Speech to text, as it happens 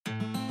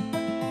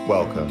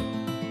Welcome.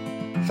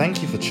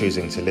 Thank you for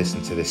choosing to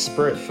listen to this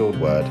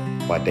Spirit-filled word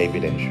by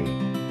David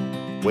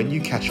Antwi. When you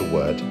catch a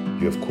word,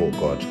 you have caught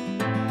God.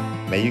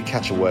 May you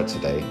catch a word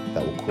today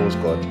that will cause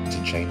God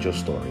to change your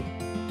story.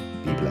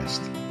 Be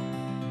blessed.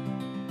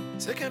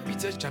 2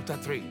 Peter chapter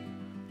 3.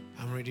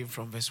 I'm reading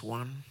from verse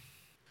 1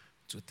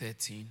 to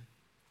 13.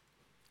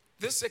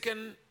 This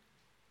second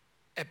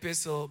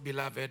epistle,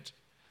 beloved,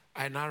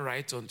 I now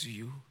write unto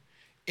you,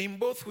 in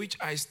both which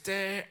I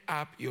stir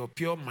up your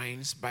pure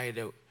minds by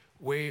the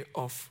way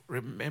of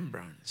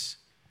remembrance,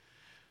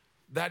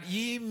 that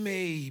ye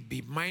may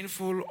be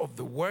mindful of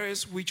the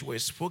words which were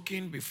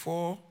spoken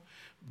before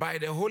by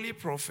the holy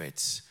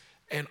prophets,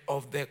 and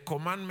of the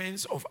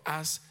commandments of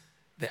us,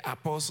 the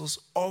apostles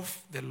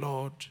of the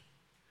Lord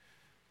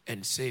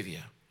and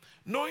Savior.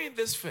 Knowing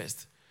this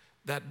first,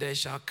 that there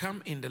shall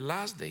come in the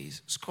last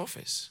days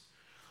scoffers,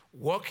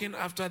 walking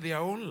after their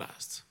own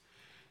lust,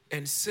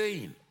 and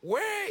saying,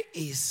 where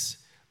is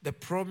the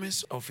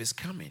promise of his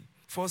coming?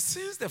 For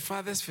since the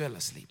fathers fell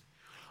asleep,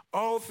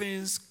 all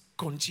things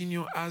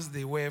continue as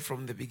they were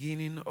from the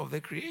beginning of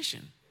the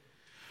creation.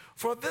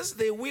 For this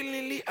they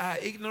willingly are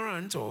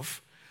ignorant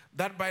of,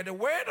 that by the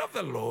word of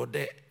the Lord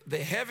the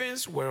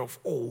heavens were of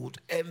old,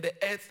 and the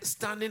earth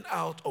standing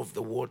out of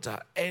the water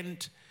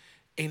and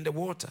in the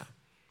water,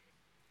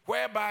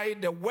 whereby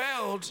the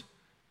world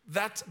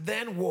that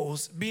then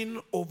was,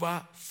 being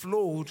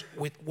overflowed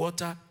with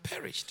water,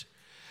 perished.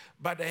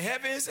 But the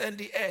heavens and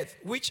the earth,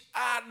 which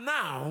are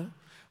now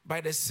by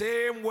the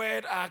same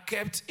word, are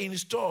kept in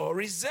store,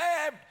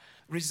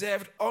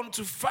 reserved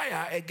unto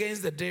fire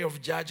against the day of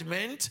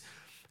judgment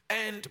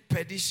and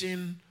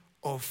perdition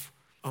of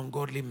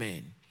ungodly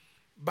men.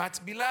 But,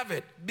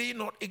 beloved, be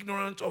not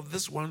ignorant of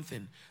this one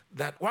thing,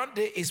 that one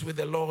day is with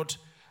the Lord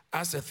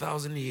as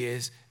 1,000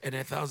 years, and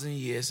 1,000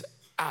 years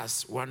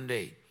as one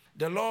day.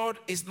 The Lord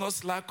is not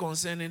slack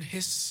concerning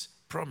his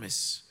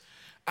promise,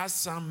 as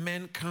some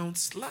men count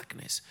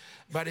slackness,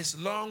 but is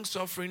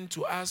long-suffering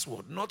to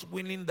usward, not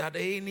willing that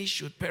any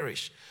should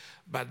perish,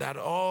 but that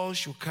all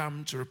should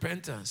come to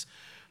repentance.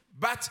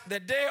 But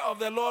the day of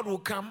the Lord will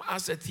come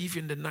as a thief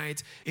in the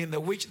night, in the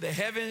which the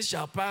heavens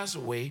shall pass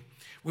away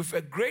with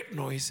a great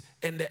noise,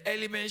 and the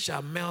elements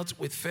shall melt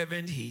with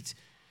fervent heat.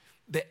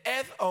 The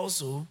earth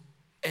also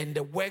and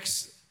the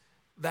works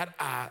that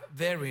are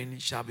therein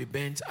shall be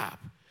burnt up.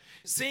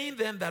 Seeing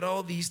then that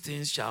all these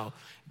things shall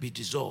be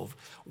dissolved,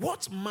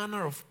 what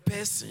manner of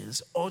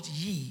persons ought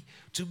ye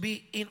to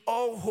be in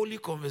all holy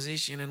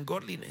conversation and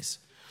godliness,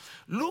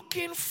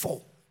 looking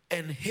for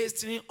and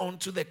hastening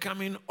unto the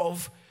coming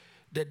of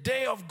the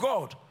day of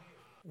God,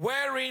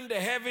 wherein the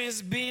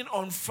heavens being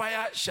on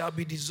fire shall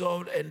be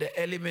dissolved, and the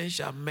elements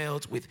shall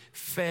melt with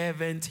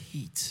fervent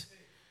heat.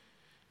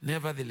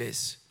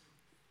 Nevertheless,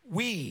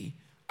 we,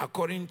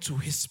 according to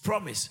his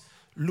promise,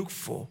 look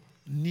for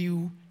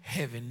new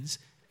heavens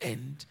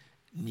and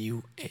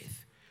new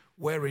earth,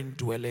 wherein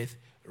dwelleth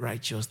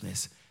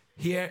righteousness.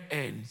 Here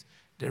ends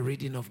the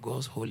reading of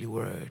God's holy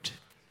word.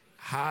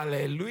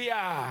 Hallelujah.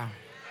 Amen.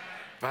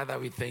 Father,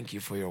 we thank you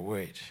for your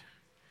word.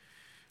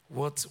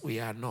 What we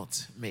are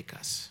not, make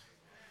us.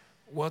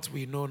 What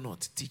we know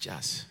not, teach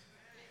us.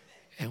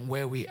 And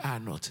where we are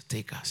not,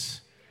 take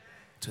us.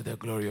 To the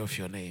glory of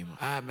your name.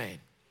 Amen.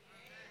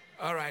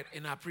 All right,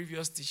 in our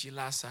previous teaching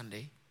last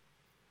Sunday,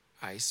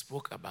 I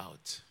spoke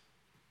about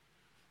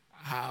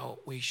how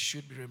we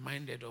should be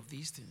reminded of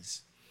these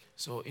things.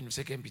 So in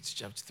 2 Peter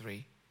chapter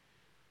 3,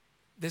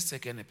 this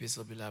second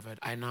epistle, beloved,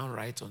 I now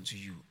write unto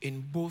you, in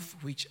both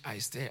which I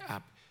stir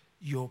up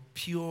your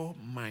pure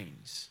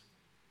minds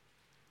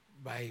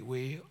by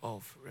way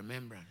of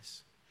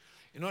remembrance.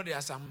 You know, there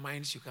are some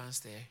minds you can't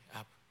stir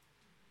up.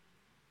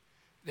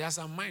 There are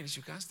some minds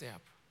you can't stir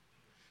up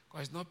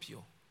because it's not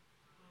pure.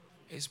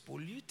 It's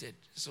polluted.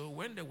 So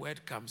when the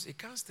word comes, it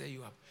can't stir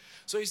you up.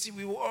 So you see,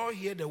 we will all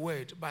hear the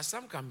word, but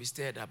some can be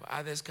stirred up.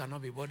 Others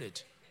cannot be bothered.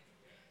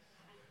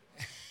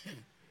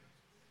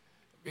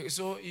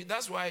 So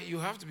that's why you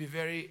have to be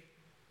very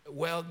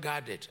well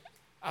guarded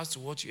as to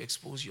what you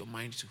expose your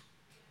mind to.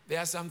 There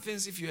are some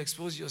things if you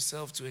expose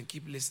yourself to and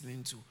keep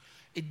listening to,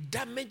 it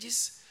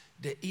damages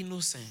the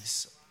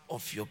innocence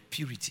of your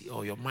purity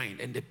or your mind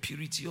and the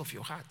purity of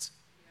your heart.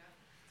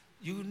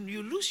 You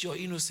lose your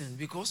innocence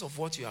because of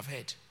what you have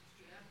heard.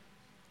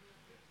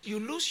 You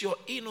lose your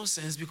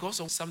innocence because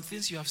of some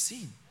things you have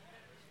seen.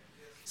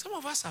 Some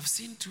of us have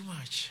seen too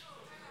much.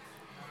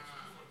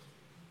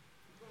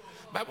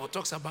 Bible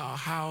talks about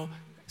how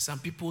some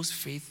people's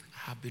faith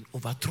have been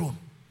overthrown.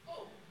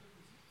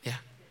 Yeah.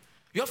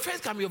 Your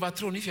faith can be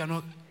overthrown if you are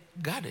not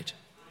guarded.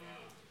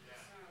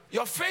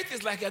 Your faith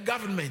is like a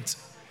government.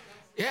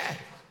 Yeah.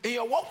 In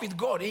your walk with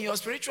God, in your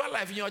spiritual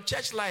life, in your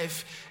church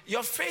life,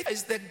 your faith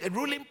is the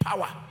ruling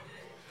power.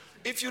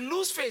 If you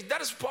lose faith, that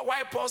is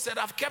why Paul said,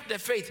 I've kept the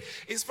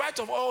faith. In spite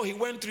of all he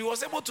went through, he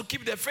was able to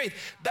keep the faith.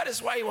 That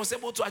is why he was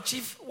able to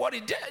achieve what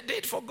he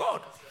did for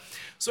God.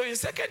 So in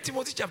 2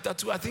 Timothy chapter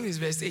 2, I think it's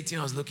verse 18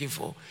 I was looking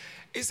for.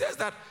 It says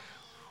that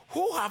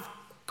who have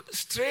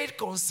strayed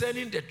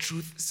concerning the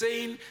truth,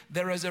 saying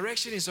the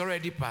resurrection is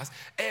already past,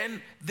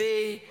 and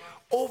they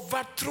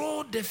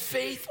overthrow the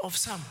faith of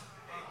some.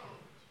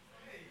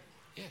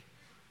 Yeah.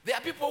 There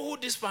are people who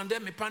this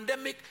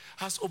pandemic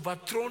has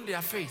overthrown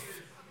their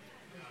faith.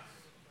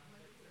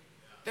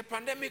 The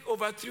pandemic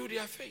overthrew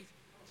their faith.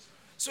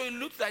 So it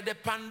looked like the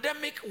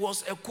pandemic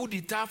was a coup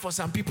d'etat for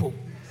some people.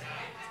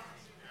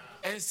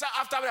 And so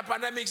after the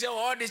pandemic, said,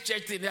 all this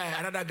church thing,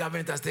 another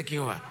government has taken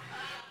over.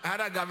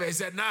 Another government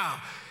said,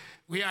 now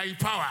we are in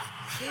power.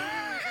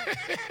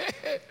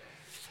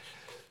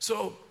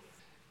 So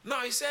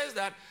now he says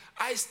that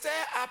I stir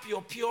up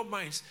your pure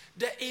minds.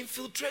 The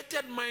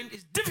infiltrated mind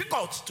is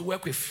difficult to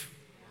work with.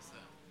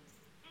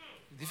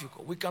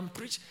 Difficult. We can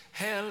preach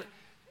hell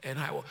and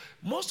high war.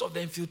 Most of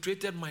the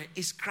infiltrated mind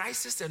is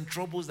crisis and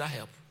troubles that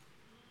help.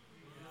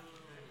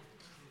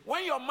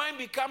 When your mind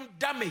becomes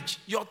damaged,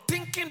 your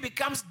thinking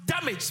becomes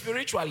damaged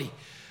spiritually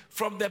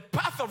from the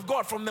path of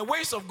God, from the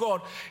ways of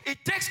God,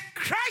 it takes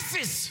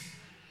crisis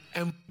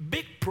and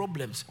big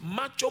problems,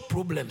 macho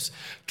problems,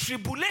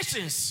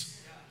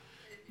 tribulations.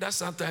 That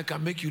sometimes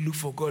can make you look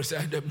for God.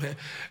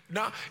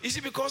 Now, you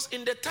see, because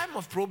in the time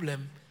of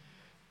problem,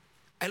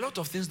 a lot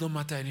of things don't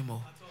matter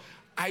anymore.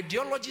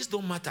 Ideologies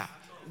don't matter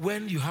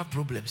when you have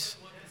problems.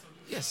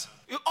 Yes.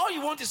 All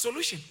you want is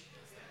solution.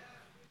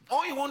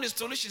 All you want is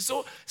solution.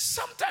 So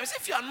sometimes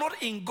if you are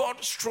not in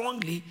God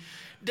strongly,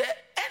 the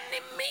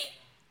enemy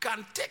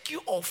can take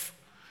you off.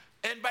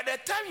 And by the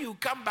time you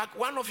come back,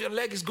 one of your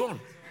legs is gone.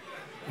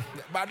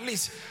 But at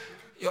least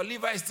your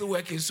liver is still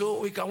working, so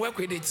we can work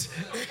with it.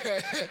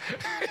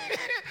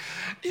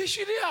 You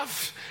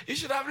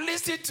should have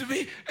listened to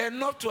me and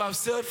not to have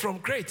sailed from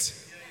Crete.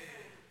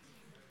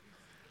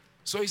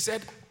 So he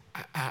said,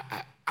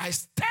 I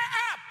stir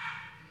up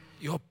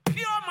your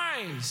pure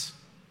minds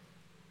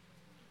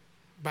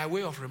by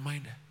way of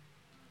reminder.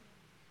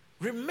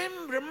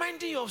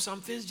 Reminding you of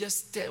some things,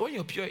 just when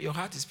you're pure, your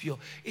heart is pure,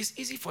 it's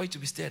easy for you to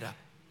be stirred up.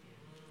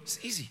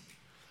 It's easy.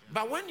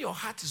 But when your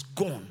heart is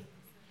gone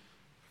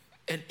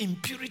and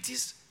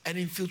impurities and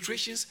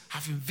infiltrations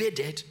have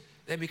invaded,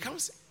 then it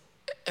becomes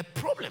a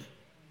problem,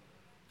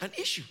 an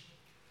issue.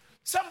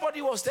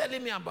 Somebody was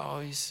telling me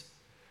about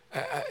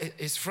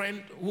his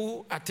friend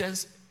who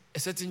attends a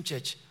certain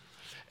church.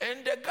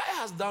 And the guy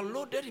has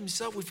downloaded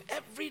himself with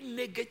every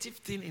negative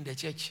thing in the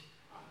church.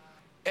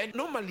 And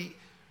normally,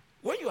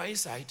 when you are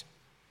inside,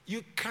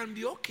 you can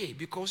be okay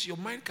because your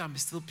mind can be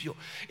still pure.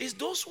 It's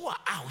those who are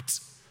out.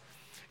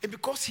 And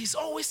because he's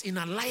always in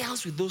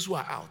alliance with those who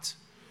are out.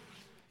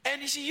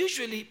 And you see,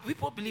 usually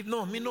people believe,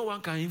 no one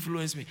can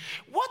influence me.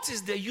 What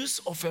is the use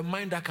of a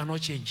mind that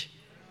cannot change?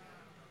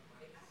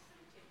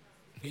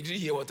 You didn't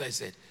hear what I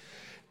said.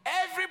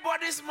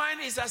 Everybody's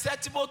mind is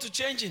susceptible to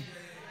changing.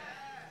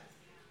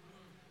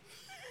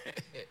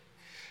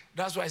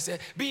 That's why I said,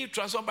 be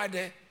transformed by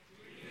the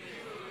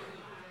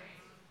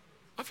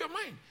of your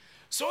mind.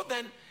 So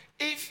then,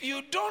 if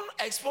you don't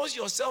expose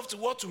yourself to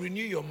what to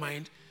renew your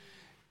mind,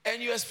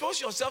 and you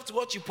expose yourself to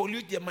what you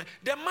pollute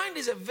the mind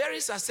is a very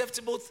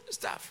susceptible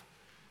stuff.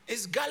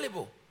 It's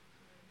gullible.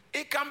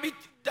 It can be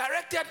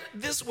directed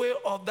this way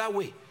or that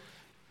way.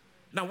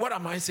 Now, what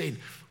am I saying?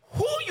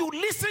 Who you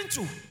listen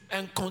to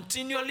and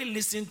continually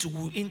listen to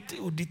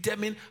will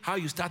determine how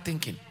you start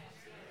thinking.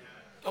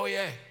 Oh,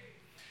 yeah.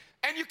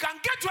 And you can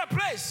get to a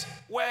place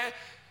where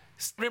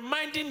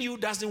reminding you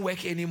doesn't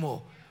work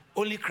anymore.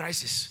 Only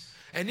crisis.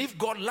 And if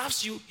God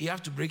loves you, he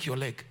has to break your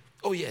leg.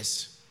 Oh,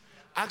 yes.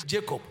 Ask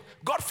Jacob.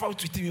 God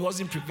fought with him. He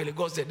wasn't prepared.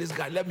 God said, this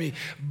guy, let me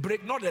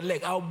break, not the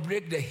leg, I'll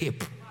break the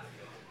hip.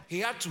 He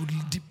had to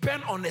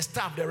depend on the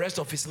staff the rest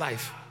of his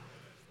life.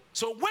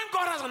 So when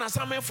God has an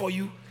assignment for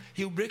you,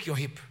 he'll break your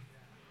hip.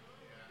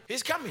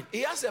 He's coming.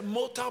 He has a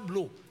mortal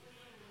blow.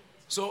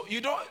 So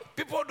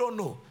people don't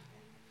know.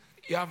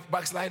 You have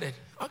backslided.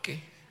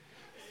 Okay.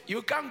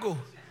 You can't go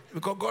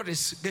because God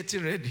is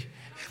getting ready.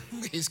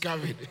 He's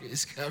coming.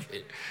 He's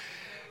coming.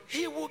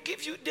 He will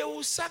give you, they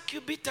will sack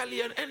you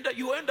bitterly and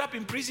you end up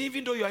in prison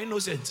even though you are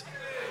innocent.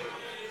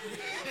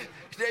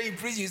 Then in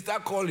prison you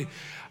start calling.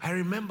 I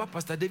remember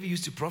Pastor David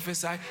used to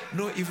prophesy,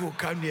 no evil will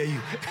come near you.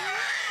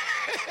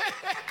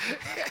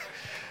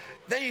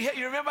 Then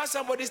you remember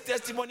somebody's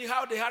testimony,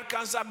 how they had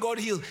cancer, God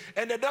healed.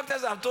 And the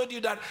doctors have told you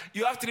that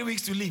you have 3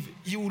 weeks to live.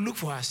 You will look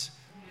for us.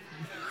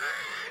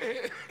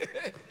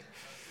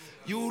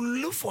 You will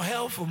look for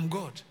help from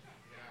God.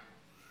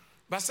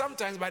 But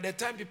sometimes by the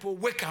time people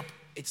wake up,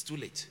 it's too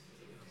late.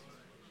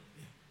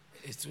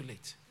 It's too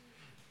late.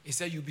 He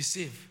said you'll be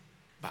saved,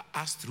 but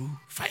as through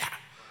fire.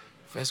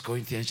 1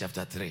 Corinthians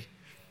chapter 3,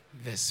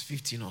 verse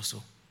 15 or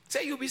so.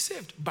 Say you'll be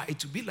saved, but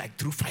it will be like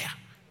through fire.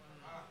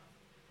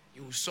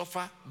 You will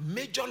suffer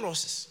major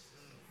losses.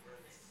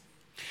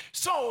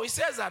 So he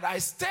says that I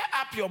stir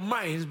up your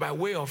minds by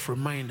way of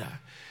reminder.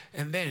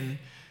 And then,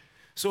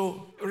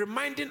 so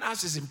reminding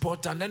us is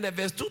important. Then the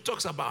verse 2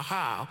 talks about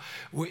how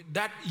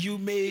that you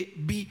may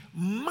be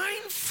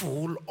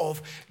mindful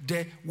of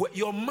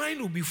your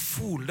mind will be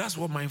full. That's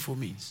what mindful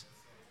means.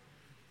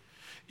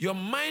 Your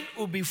mind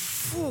will be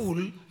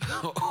full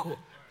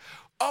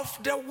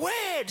of the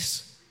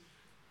words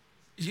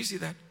Did you see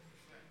that?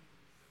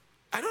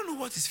 I don't know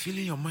what is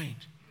filling your mind.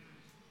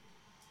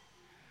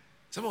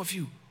 Some of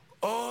you,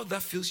 all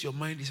that fills your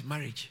mind is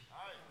marriage.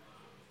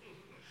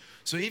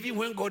 So even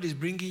when God is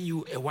bringing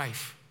you a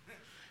wife,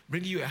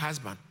 bringing you a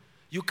husband,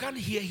 you can't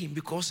hear him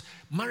because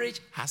marriage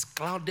has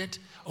clouded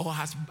or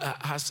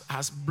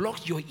has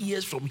blocked your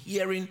ears from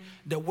hearing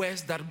the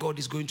words that God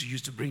is going to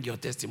use to bring your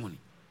testimony.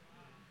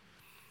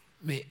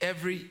 May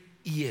every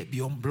ear be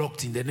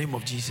unblocked in the name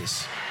of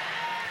Jesus.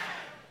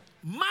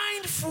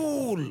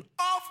 Mindful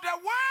of the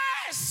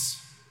words.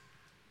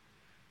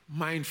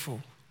 Mindful.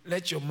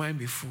 Let your mind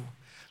be full.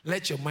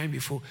 Let your mind be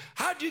full.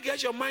 How do you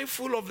get your mind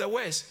full of the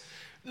words?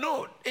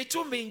 No, it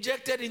won't be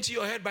injected into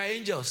your head by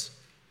angels.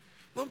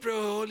 Don't pray,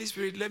 oh, Holy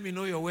Spirit, let me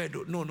know your word.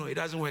 No, it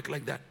doesn't work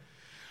like that.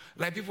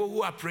 Like people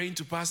who are praying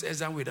to pass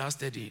exam without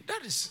studying.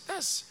 That's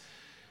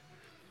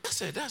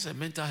a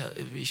mental health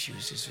issue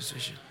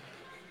situation.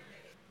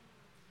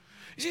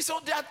 You see, so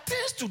there are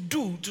things to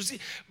do to see.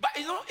 But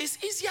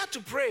it's easier to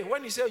pray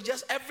when you say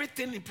just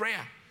everything in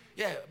prayer.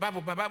 Yeah,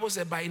 Bible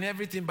said, by in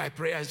everything by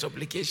prayer and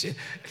supplication,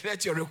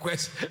 let your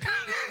request,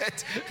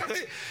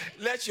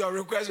 let your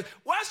request.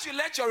 Once you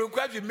let your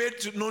request be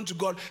made known to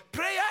God,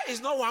 prayer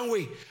is not one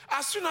way.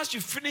 As soon as you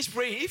finish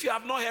praying, if you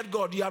have not heard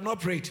God, you have not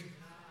prayed.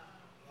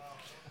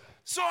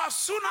 So as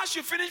soon as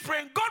you finish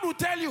praying, God will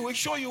tell you, will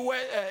show you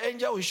where,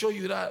 angel will show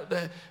you that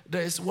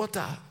there is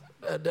water.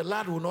 The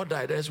lad will not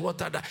die. There is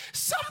water there.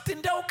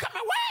 Something that will come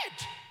a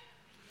word.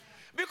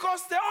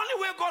 Because the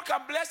only way God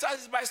can bless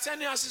us is by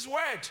sending us his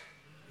word.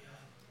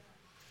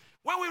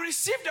 When we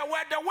receive the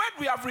word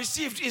we have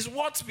received is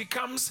what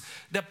becomes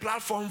the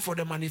platform for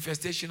the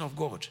manifestation of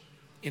God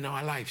in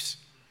our lives.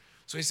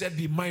 So he said,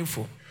 be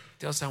mindful.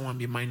 Tell someone,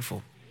 be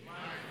mindful.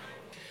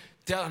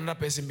 Tell another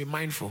person, be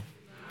mindful.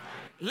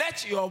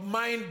 Let your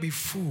mind be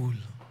full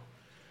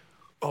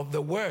of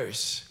the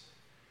words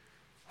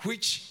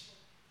which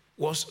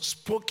was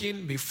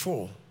spoken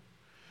before.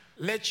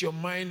 Let your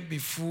mind be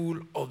full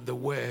of the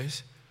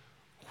words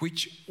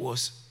which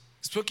was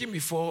spoken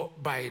before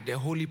by the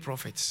holy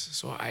prophets.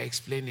 So I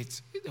explain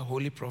it. The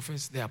holy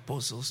prophets, the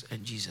apostles,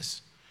 and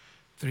Jesus.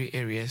 3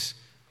 areas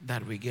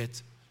that we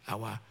get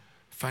our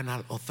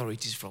final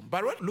authorities from.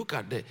 But look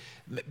at the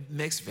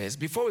next verse.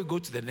 Before we go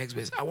to the next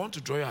verse, I want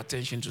to draw your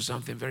attention to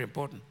something very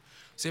important.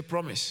 Say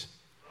promise.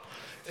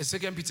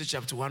 2 Peter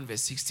chapter 1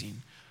 verse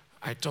 16.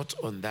 I taught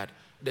on that.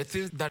 The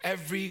things that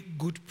every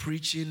good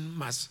preaching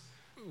must,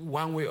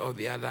 one way or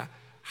the other,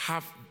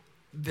 have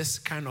this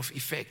kind of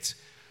effect.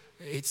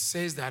 It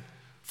says that,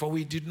 for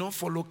we did not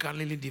follow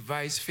cunningly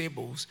devised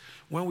fables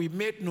when we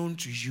made known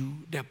to you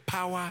the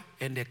power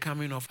and the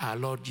coming of our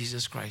Lord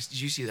Jesus Christ. Did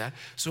you see that?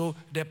 So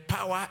the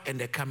power and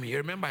the coming. You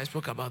remember I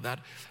spoke about that?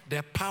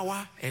 The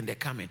power and the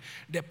coming.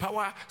 The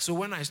power. So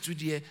when I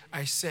stood here,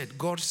 I said,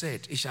 God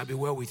said, it shall be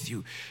well with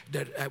you.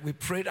 That we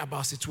prayed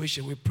about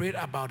situation. We prayed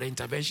about the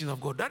intervention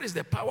of God. That is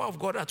the power of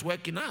God at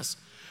work in us.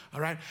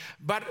 All right?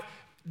 But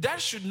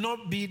that should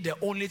not be the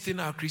only thing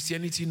our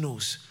Christianity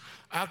knows.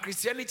 Our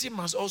Christianity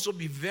must also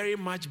be very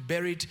much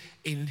buried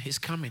in his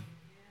coming.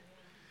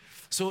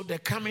 So the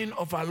coming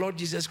of our Lord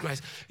Jesus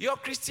Christ. Your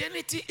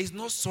Christianity is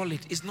not solid,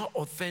 it's not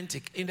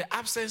authentic in the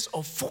absence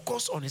of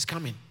focus on his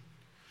coming.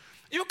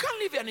 You can't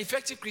live an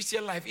effective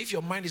Christian life if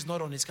your mind is not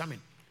on his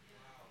coming.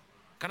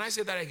 Can I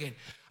say that again?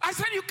 I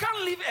said you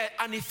can't live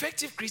an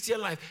effective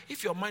Christian life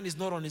if your mind is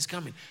not on his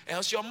coming.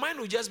 Else your mind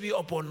will just be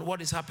upon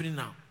what is happening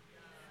now.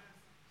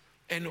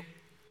 And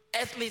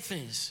earthly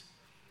things.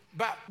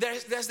 But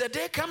there's the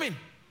day coming.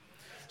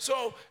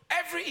 So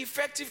every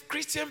effective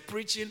Christian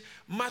preaching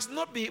must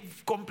not be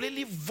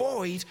completely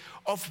void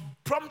of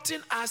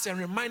prompting us and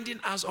reminding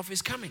us of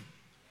his coming.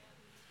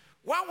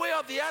 One way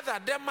or the other,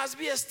 there must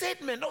be a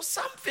statement or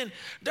something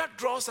that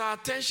draws our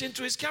attention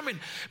to his coming.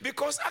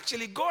 Because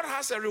actually, God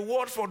has a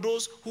reward for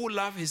those who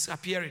love his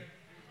appearing.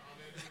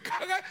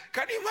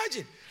 Can you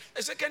imagine?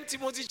 2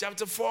 Timothy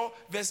chapter 4,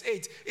 verse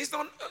 8.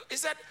 It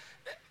said,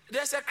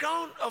 there's a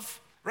crown of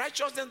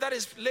righteousness that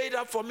is laid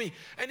up for me.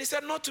 And he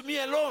said, not to me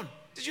alone.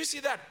 Did you see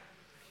that?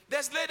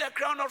 There's laid a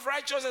crown of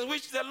righteousness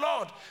which the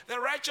Lord, the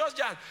righteous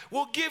judge,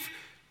 will give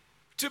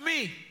to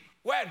me.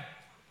 When?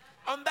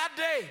 On that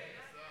day.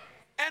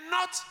 And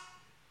not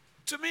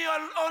to me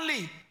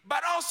only,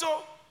 but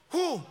also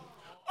who?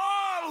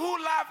 All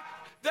who love.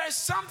 There's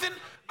something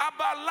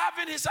about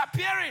loving his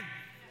appearing.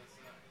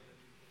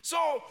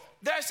 So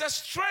there's a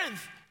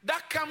strength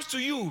that comes to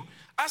you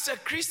as a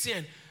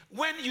Christian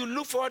when you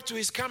look forward to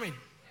his coming.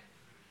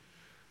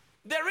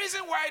 The reason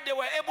why they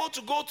were able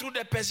to go through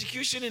the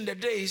persecution in the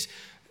days,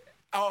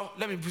 or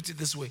let me put it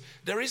this way,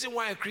 the reason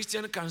why a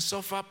Christian can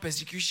suffer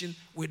persecution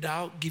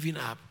without giving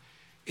up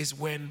is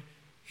when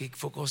he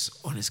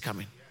focuses on his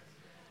coming.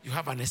 You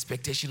have an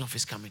expectation of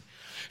his coming.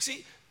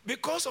 See,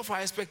 because of our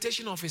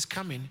expectation of his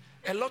coming,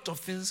 a lot of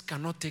things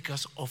cannot take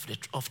us off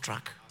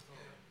track.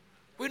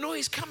 We know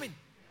he's coming.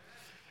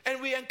 And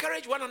we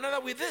encourage one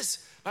another with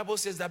this. The Bible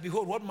says that,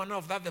 behold, what manner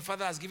of love the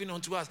Father has given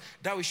unto us,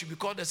 that we should be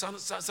called the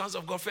sons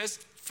of God.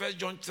 First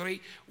John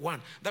 3:1,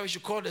 that we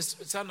should call the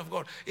Son of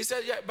God. He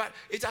said, yeah, but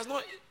it has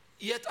not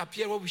yet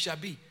appeared what we shall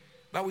be.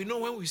 But we know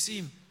when we see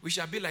him, we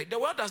shall be like. The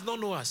world does not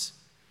know us.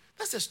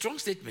 That's a strong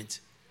statement.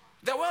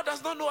 The world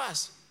does not know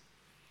us.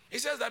 He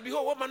says that,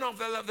 behold, what manner of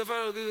the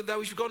that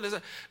we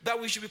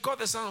should be called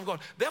the Son of God.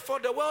 Therefore,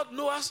 the world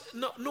knoweth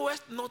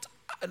us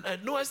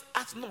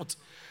not.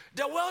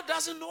 The world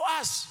doesn't know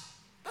us.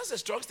 That's a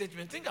strong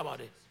statement. Think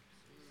about it.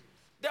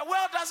 The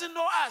world doesn't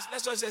know us.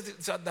 Let's all say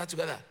that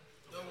together.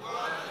 The world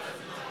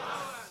doesn't know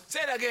us. Say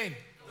it again.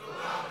 The world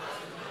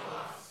doesn't know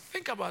us.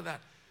 Think about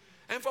that.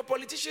 And for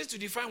politicians to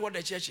define what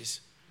the church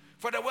is,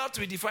 for the world to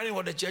be defining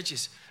what the church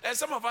is, and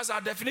some of us, our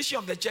definition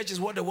of the church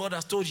is what the world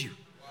has told you.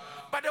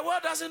 But the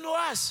world doesn't know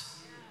us.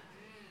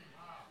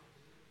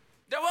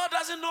 The world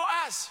doesn't know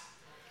us.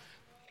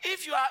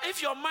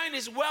 If your mind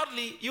is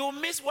worldly, you will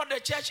miss what the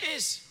church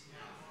is.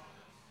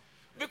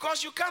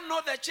 Because you can't know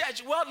the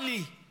church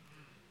worldly.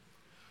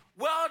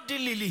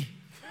 Worldly.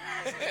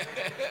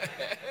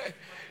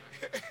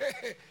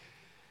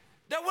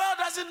 The world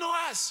doesn't know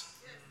us.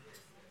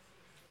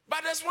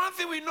 But there's one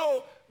thing we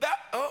know,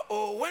 that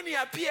when he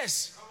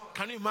appears,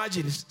 can you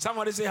imagine?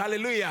 Somebody say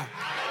hallelujah.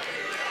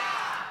 Hallelujah.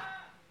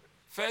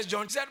 First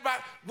John said,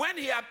 but when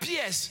he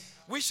appears,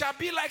 we shall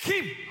be like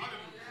him.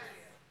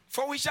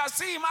 For we shall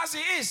see him as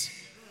he is.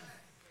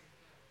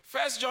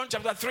 First John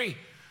chapter 3,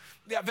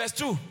 verse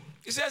 2.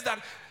 It says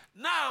that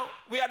now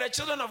we are the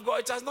children of God.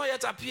 It has not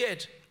yet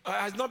appeared,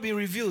 has not been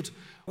revealed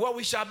what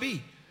we shall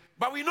be.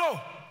 But we know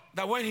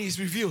that when he is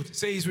revealed,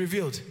 say he's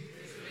revealed.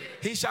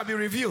 He shall be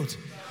revealed.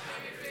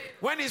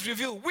 When he's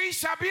revealed, we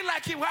shall be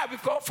like him. Why?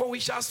 Because for we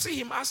shall see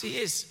him as he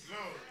is.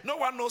 No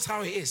one knows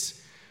how he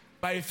is.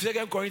 But in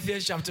 2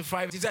 Corinthians chapter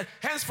 5, he said,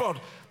 henceforth,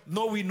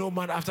 know we no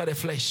man after the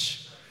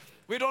flesh.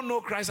 We don't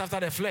know Christ after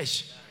the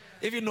flesh.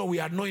 Even though we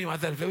had known him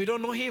after the flesh, we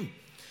don't know him.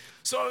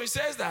 So he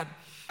says that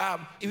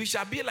we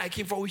shall be like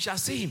him, for we shall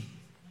see him.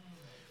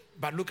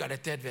 But look at the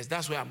third verse.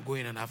 That's where I'm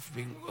going, and I've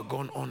been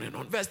gone on and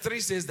on. Verse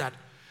 3 says that,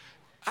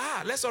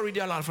 let's all read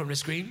it aloud from the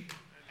screen.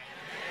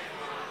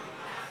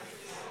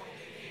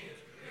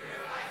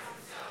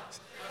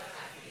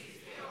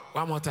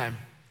 One more time.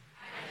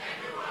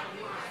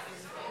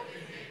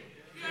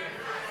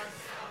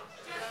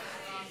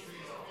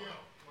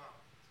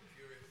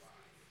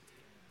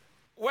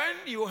 When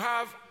you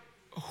have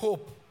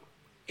hope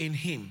in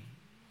him,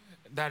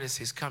 that is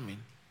his coming,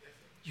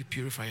 you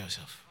purify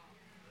yourself.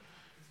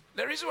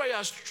 The reason why you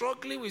are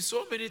struggling with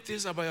so many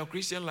things about your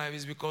Christian life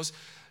is because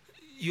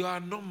you are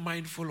not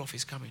mindful of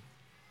his coming.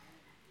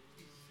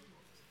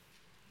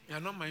 You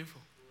are not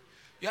mindful.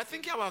 You are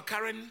thinking about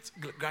current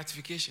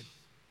gratification.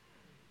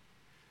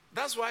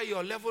 That's why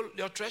your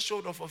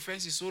threshold of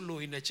offense is so low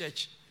in the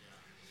church.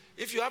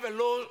 If you have a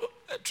low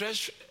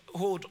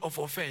threshold of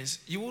offense,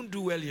 you won't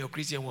do well in your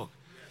Christian work.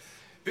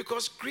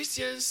 Because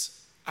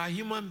Christians are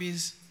human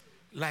beings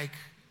like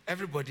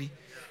everybody.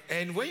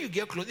 And when you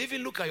get close,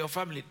 even look at your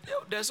family,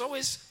 there's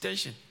always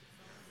tension.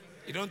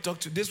 You don't talk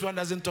to this one,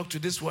 doesn't talk to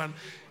this one.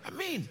 I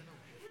mean,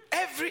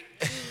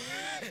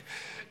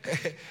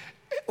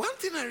 one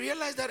thing I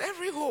realized that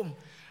every home,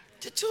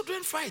 the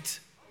children fight.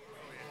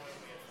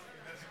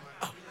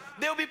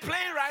 They'll be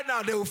playing right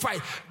now, they will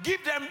fight.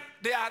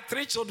 There are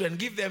 3 children,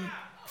 give them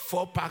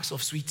 4 packs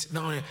of sweets.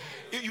 Now,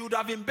 you would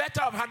have been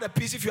better have had a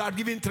piece if you had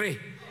given 3.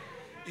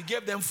 You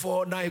gave them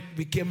 4, now it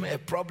became a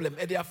problem.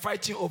 And they are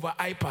fighting over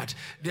iPad.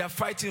 They are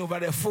fighting over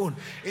their phone.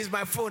 It's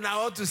my phone, I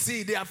want to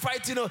see. They are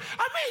fighting over,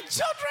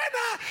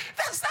 children,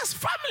 that's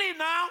family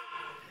now.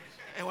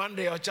 And one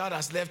day your child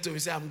has left home. You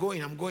say, I'm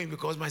going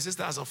because my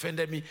sister has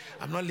offended me.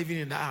 I'm not living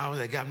in that house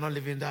again. I'm not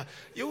living in that.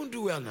 You won't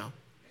do well now.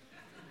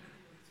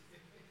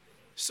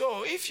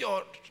 So if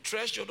your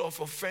threshold of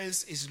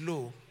offense is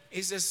low,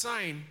 it's a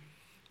sign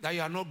that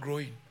you are not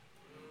growing.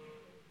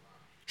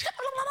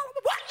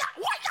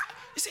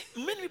 You see,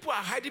 many people are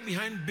hiding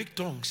behind big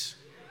tongues.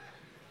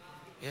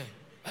 Yeah,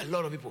 a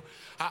lot of people.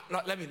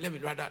 Let me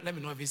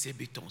not even say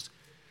big tongues.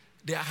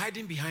 They are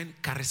hiding behind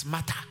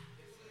charismata.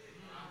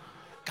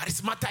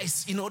 Charismata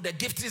is, the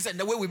giftings and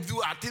the way we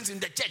do our things in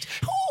the church.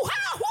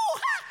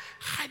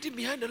 Hiding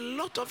behind a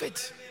lot of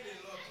it.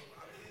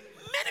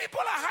 Many people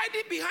are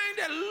hiding behind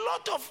a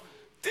lot of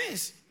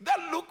things that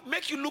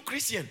make you look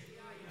Christian.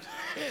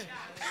 Yeah.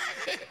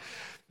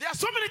 There are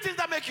so many things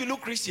that make you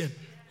look Christian,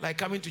 like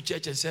coming to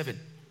church and serving,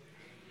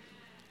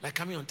 like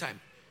coming on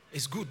time.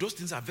 It's good. Those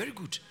things are very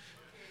good.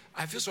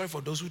 I feel sorry for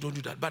those who don't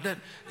do that. But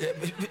then,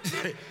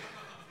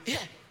 yeah,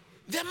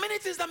 there are many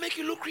things that make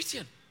you look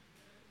Christian.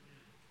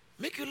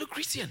 Make you look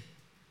Christian.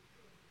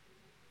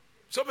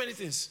 So many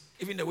things.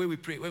 Even the way we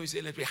pray, when we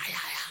say let's pray,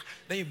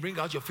 then you bring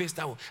out your face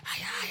towel.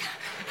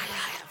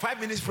 5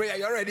 minutes prayer,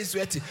 you're already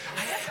sweating.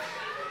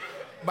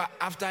 But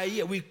after a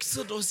year, we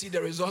still don't see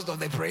the results of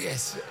the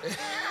prayers.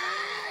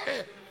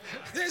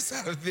 There's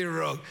something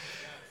wrong.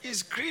 You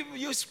scream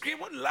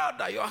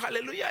louder. Your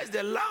hallelujah is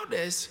the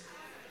loudest.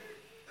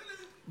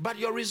 But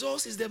your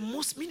results is the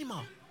most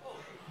minimal.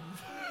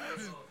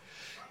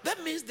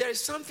 That means there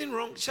is something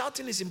wrong.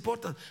 Shouting is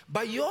important.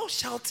 But your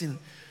shouting,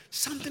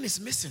 something is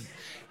missing.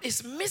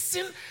 It's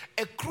missing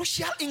a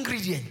crucial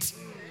ingredient.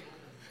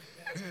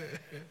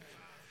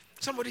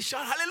 Somebody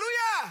shout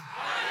hallelujah.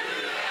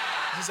 Hallelujah.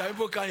 Some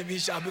people can't even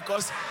shout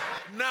because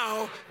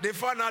now they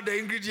found out the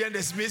ingredient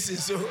is missing.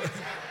 So,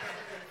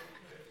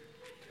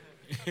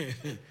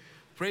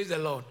 praise the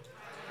Lord.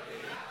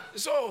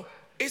 So,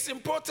 it's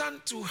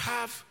important to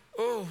have,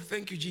 oh,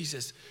 thank you,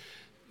 Jesus,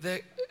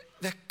 the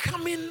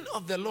coming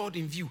of the Lord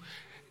in view.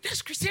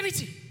 That's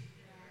Christianity.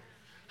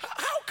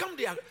 How come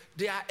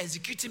they are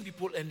executing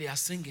people and they are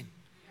singing?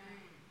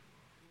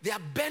 They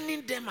are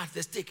burning them at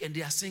the stake and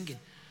they are singing.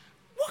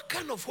 What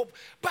kind of hope?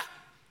 But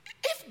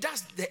if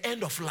that's the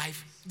end of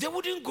life, they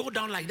wouldn't go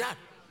down like that.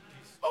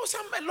 Oh,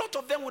 a lot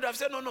of them would have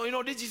said,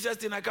 no, this Jesus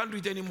thing, I can't do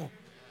it anymore.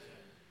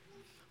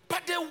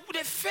 But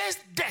they faced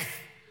death.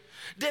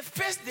 They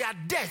faced their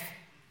death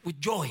with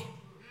joy.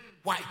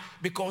 Why?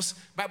 Because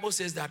Bible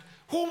says that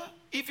whom,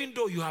 even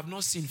though you have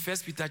not seen, 1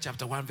 Peter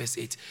chapter 1, verse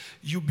 8,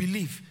 you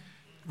believe,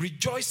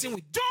 rejoicing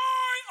with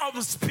joy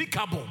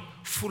unspeakable,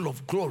 full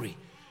of glory.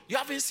 You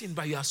haven't seen,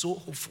 but you are so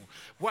hopeful.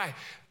 Why?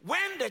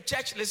 When the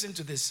church, listen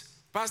to this,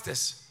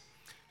 pastors,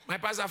 my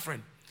pastor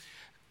friend,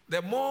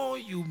 the more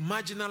you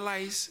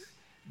marginalize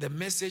the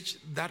message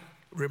that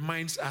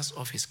reminds us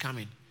of his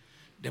coming,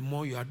 the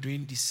more you are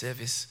doing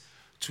disservice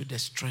to the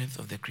strength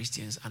of the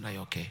Christians under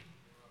your care.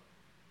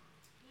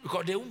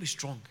 Because they won't be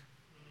strong.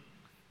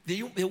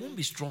 They won't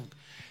be strong.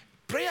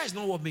 Prayer is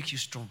not what makes you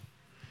strong.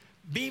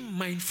 Being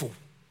mindful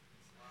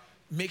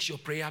makes your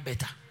prayer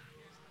better.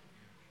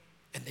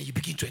 And then you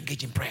begin to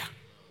engage in prayer.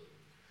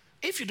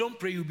 If you don't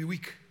pray, you'll be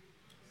weak.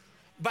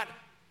 But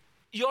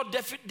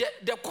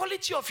the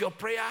quality of your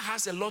prayer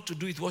has a lot to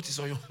do with what is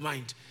on your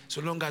mind,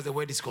 so long as the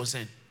word is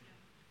concerned.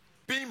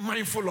 Being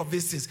mindful of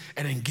these things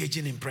and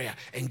engaging in prayer.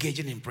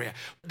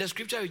 The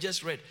scripture we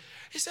just read,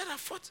 he said, I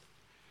fought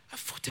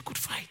a good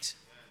fight.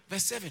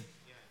 Verse 7,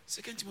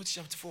 2 Timothy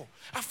chapter 4.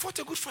 I fought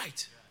a good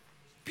fight.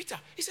 Peter,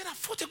 he said, I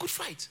fought a good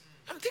fight.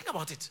 I'm thinking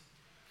about it.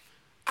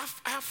 I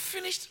have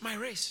finished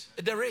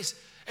the race,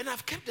 and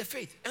I've kept the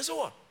faith. And so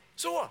what?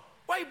 So what?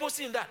 Why are you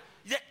boasting in that?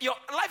 Your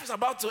life is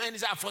about to end. He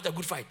said, I fought a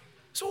good fight.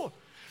 So what?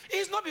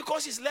 It's not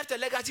because he's left a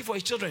legacy for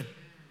his children.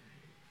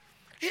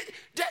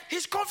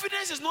 His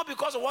confidence is not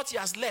because of what he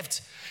has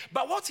left,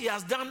 but what he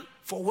has done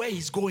for where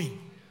he's going.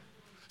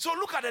 So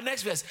look at the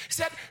next verse. He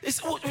said,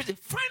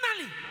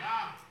 finally,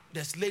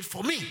 there's laid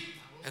for me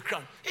a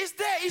crown. It's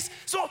there.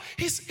 So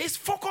his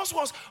focus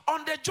was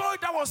on the joy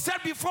that was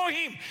set before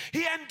him. He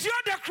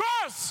endured the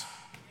cross.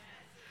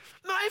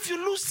 Now, if you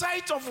lose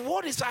sight of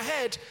what is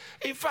ahead,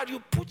 in fact, you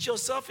put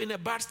yourself in a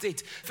bad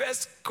state. 1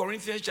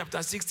 Corinthians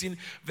chapter 16,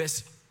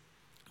 verse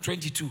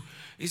 22.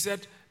 He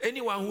said,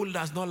 anyone who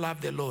does not love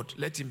the Lord,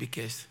 let him be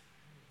cursed.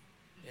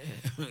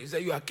 Yeah. He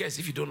said, you are cursed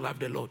if you don't love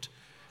the Lord.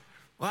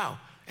 Wow.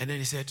 And then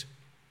he said,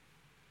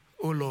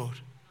 oh Lord,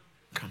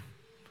 come.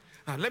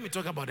 Now, let me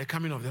talk about the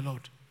coming of the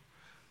Lord.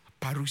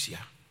 Parousia.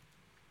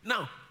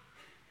 Now,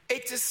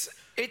 it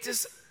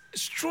is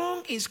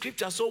strong in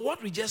scripture. So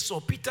what we just saw,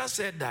 Peter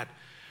said that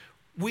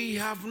we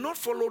have not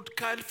followed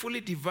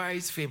carefully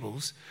devised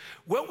fables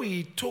when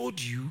we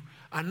told you,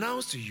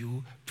 announced to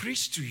you,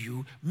 preached to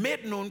you,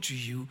 made known to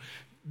you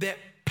the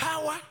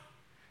power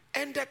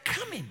and the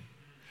coming.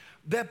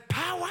 The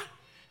power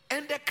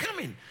and the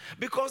coming.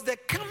 Because the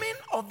coming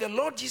of the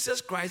Lord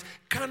Jesus Christ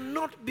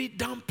cannot be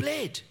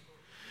downplayed.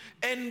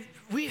 And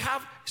we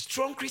have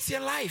strong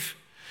Christian life.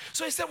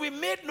 So he said, we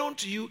made known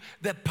to you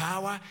the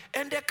power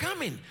and the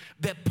coming.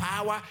 The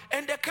power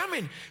and the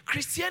coming.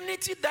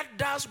 Christianity that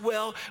does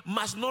well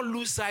must not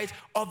lose sight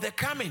of the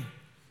coming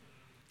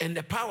and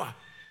the power.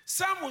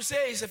 Some will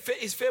say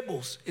it's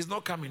fables. It's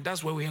not coming.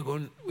 That's where we are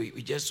going.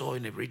 We just saw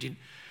in the reading.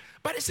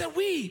 But he said,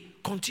 we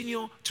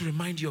continue to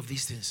remind you of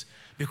these things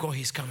because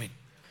he's coming.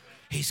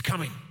 He's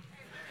coming.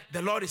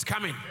 The Lord is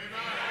coming.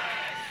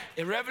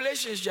 In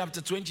Revelation chapter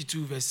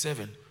 22, verse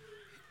 7,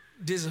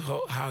 this is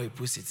how he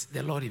puts it,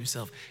 the Lord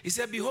himself. He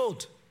said,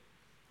 behold,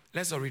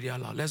 let's all read it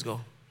out loud. Let's go.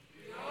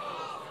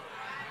 Behold,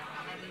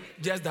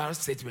 just that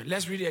statement.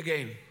 Let's read it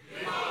again.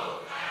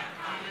 Behold,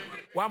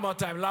 one more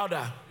time,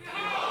 louder.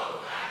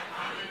 Behold,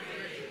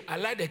 I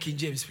like the King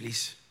James,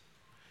 please.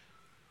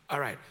 All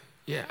right.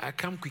 Yeah, I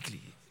come quickly.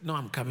 No,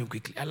 I'm coming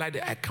quickly. I like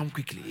that I come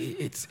quickly.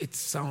 It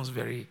sounds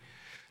very...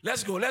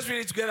 Let's go. Let's read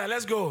it together.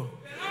 Let's go.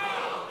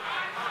 Behold,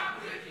 I come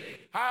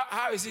quickly.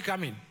 How is he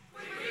coming?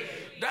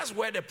 That's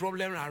where the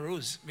problem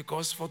arose,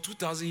 because for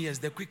 2,000 years,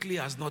 the quickly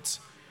has not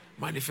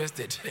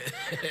manifested.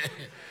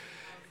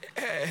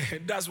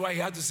 That's why he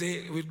had to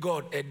say with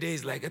God, a day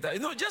is like a time.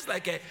 Just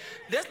like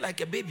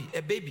a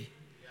baby.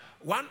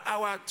 1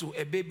 hour to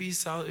a baby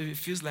it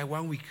feels like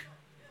 1 week.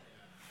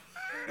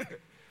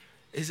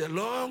 It's a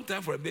long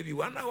time for a baby.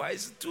 1 hour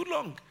is too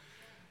long.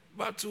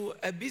 But to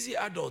a busy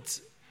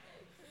adult,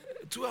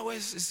 2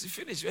 hours is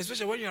finished,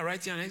 especially when you are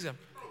writing an exam.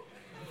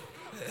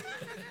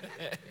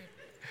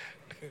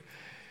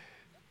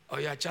 Or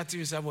you are chatting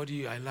with somebody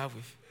you are in love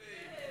with.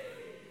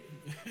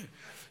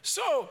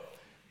 So,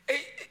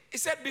 he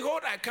said,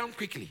 behold, I come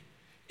quickly.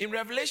 In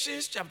Revelation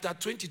chapter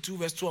 22,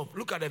 verse 12.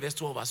 Look at the verse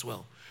 12 as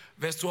well.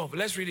 Verse 12.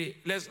 Let's read it.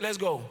 Let's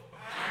go. And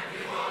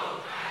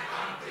behold, I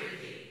come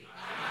quickly,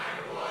 and my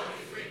reward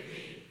is with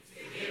me,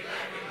 to give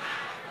every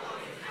man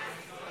according as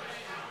his work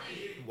shall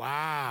be.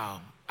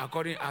 Wow.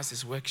 According as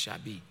his work shall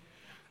be.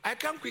 I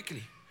come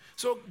quickly.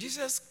 So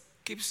Jesus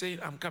keeps saying,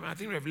 I'm coming. I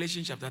think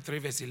Revelation chapter 3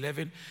 verse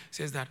 11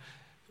 says that,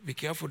 be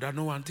careful that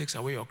no one takes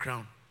away your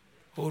crown.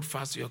 Hold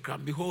fast to your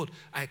crown. Behold,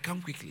 I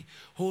come quickly.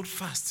 Hold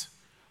fast.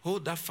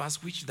 Hold that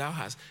fast which thou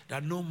hast,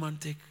 that no man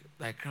take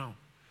thy crown.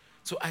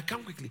 So I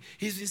come quickly.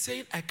 He's been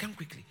saying, I come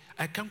quickly.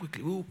 I come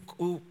quickly.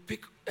 We'll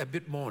pick a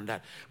bit more on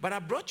that. But I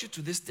brought you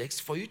to this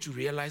text for you to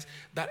realize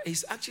that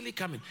he's actually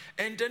coming.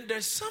 And then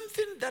there's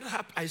something that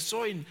I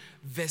saw in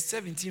verse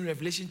 17,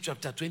 Revelation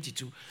chapter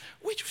 22,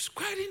 which was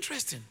quite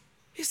interesting.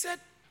 He said,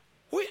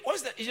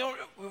 what's that? You know,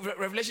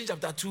 Revelation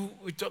chapter 2,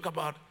 we talk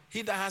about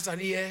he that has an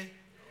ear,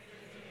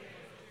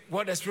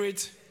 what the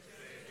Spirit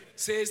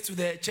says to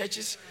the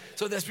churches.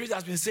 So the Spirit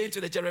has been saying to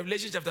the church,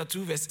 Revelation chapter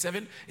 2 verse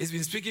 7, he's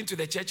been speaking to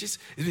the churches,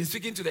 he's been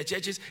speaking to the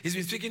churches, he's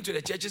been speaking to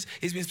the churches,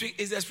 it's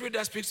the Spirit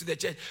that speaks to the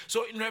church.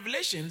 So in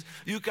Revelation,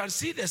 you can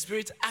see the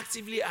Spirit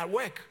actively at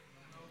work.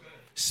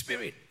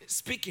 Spirit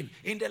speaking.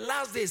 In the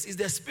last days is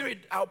the Spirit,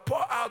 I'll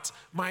pour out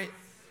my...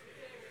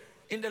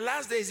 In the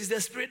last days is the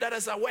Spirit that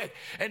is at work.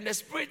 And the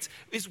Spirit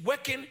is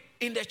working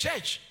in the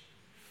church,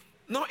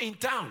 not in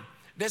town.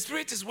 The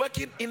Spirit is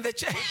working in the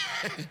church.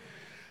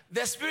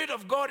 The Spirit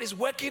of God is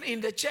working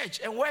in the church.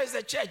 And where is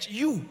the church?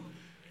 You.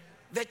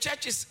 The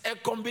church is a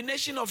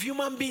combination of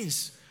human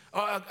beings,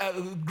 or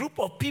a group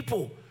of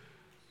people.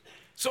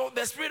 So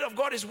the Spirit of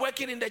God is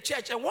working in the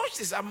church. And watch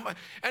this.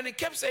 And he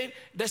kept saying,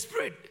 the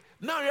Spirit.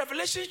 Now in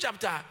Revelation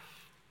chapter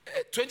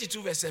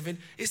 22 verse 7,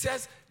 it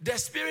says, the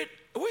Spirit,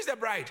 who is the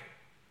bride?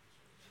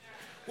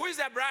 Who is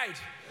the bride?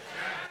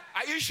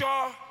 Are you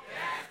sure?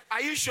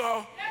 Are you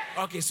sure?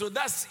 Okay, so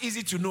that's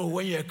easy to know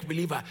when you're a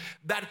believer,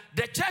 that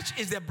the church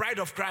is the bride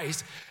of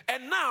Christ,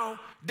 and now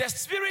the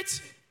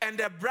Spirit and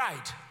the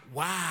bride.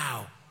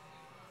 Wow.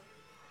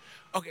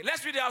 Okay,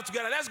 let's read it out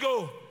together. Let's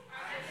go.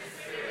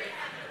 The Spirit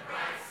and the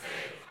bride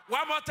say.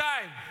 One more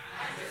time.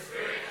 And the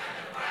Spirit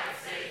and the bride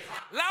say.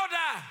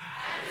 Louder.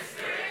 And the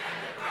Spirit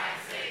and the bride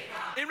say.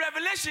 In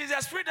Revelation,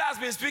 the Spirit has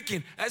been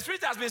speaking. The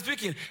Spirit has been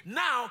speaking.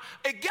 Now,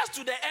 it gets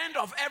to the end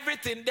of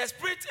everything. The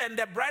Spirit and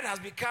the bride has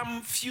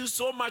become fused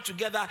so much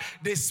together,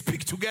 they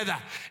speak together.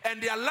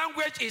 And their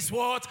language is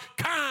what?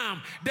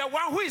 Come. The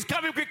one who is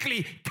coming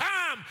quickly,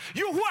 come.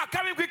 You who are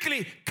coming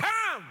quickly,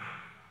 come.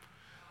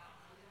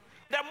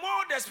 The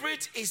more the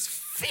Spirit is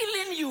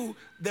filling you,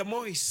 the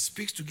more he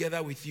speaks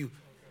together with you.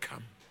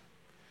 Come.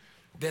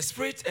 The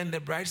Spirit and the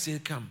bride say,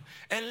 come.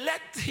 And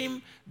let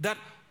him that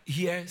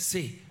hear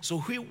say.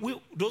 So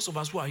those of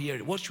us who are here,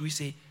 what should we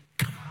say?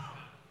 Come.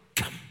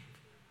 Come.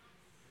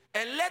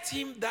 And let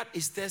him that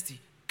is thirsty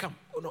come.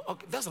 Oh, no,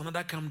 okay, that's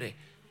another come there.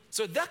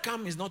 So that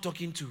come is not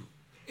talking to,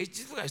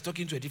 it's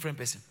talking to a different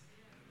person.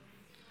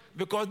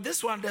 Because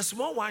this one, the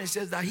small one,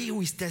 says that he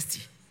who is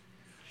thirsty.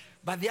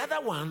 But the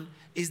other one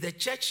is the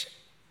church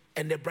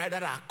and the bride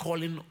that are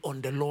calling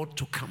on the Lord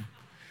to come.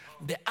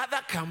 The other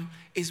come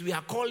is we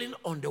are calling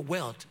on the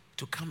world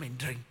to come and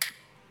drink.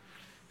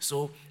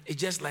 So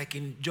it's just like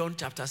in John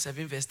chapter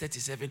 7 verse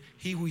 37,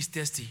 he who is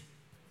thirsty,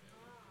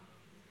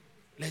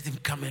 let him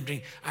come and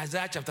drink.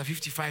 Isaiah chapter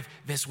 55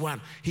 verse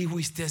 1, he who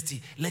is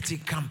thirsty, let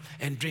him come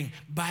and drink.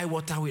 Buy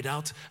water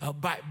without,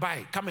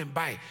 come and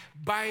buy.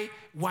 Buy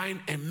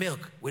wine and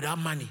milk without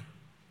money,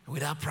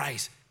 without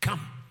price. Come.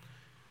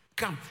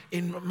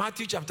 In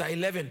Matthew chapter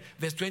 11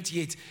 verse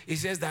 28, it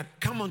says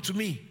that, come unto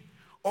me,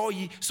 all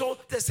ye. So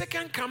the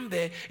second come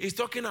there is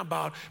talking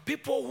about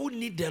people who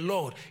need the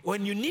Lord.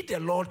 When you need the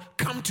Lord,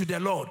 come to the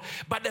Lord.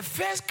 But the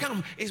first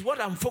come is what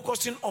I'm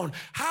focusing on.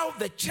 How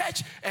the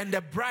church and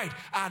the bride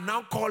are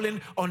now calling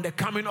on the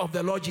coming of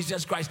the Lord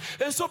Jesus Christ.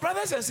 And so,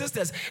 brothers and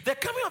sisters, the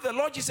coming of the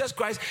Lord Jesus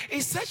Christ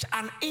is such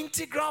an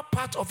integral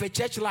part of a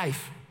church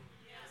life.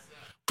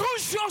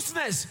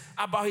 Consciousness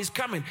about his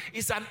coming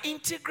is an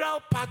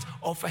integral part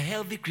of a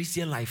healthy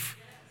Christian life.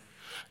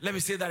 Let me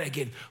say that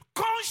again.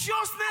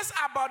 Consciousness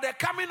about the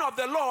coming of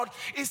the Lord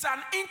is an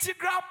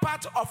integral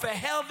part of a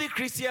healthy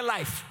Christian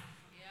life.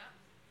 Yeah.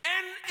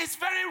 And it's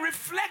very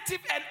reflective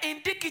and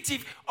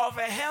indicative of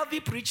a healthy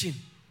preaching.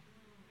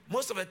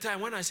 Most of the time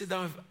when I sit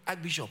down with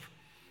Archbishop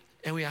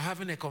and we are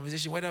having a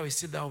conversation, whether we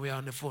sit down or we are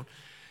on the phone,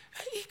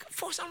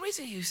 for some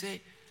reason he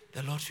say,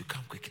 the Lord should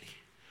come quickly.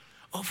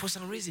 Or for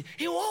some reason,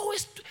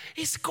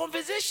 his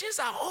conversations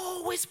are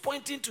always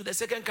pointing to the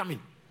second coming.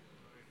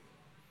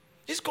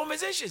 His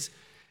conversations.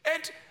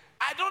 And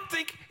I don't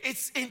think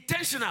it's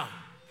intentional.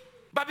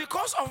 But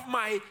because of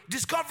my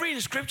discovery in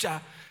scripture,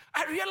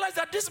 I realized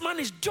that this man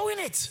is doing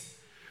it.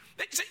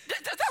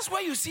 That's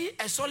where you see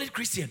a solid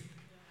Christian.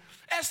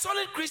 A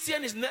solid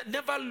Christian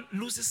never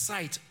loses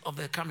sight of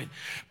the coming.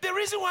 The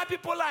reason why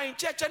people are in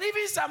church, and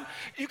even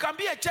you can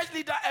be a church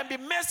leader and be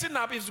messing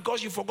up, is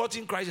because you've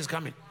forgotten Christ is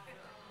coming.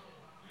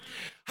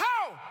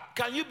 How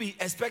can you be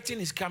expecting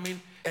his coming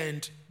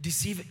and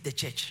deceive the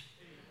church?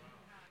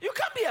 You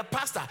can't be a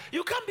pastor,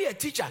 you can't be a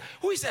teacher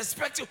who is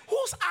expecting,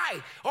 whose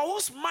eye or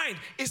whose mind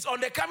is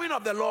on the coming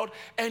of the Lord,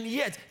 and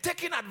yet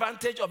taking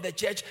advantage of the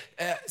church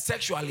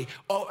sexually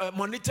or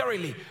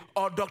monetarily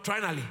or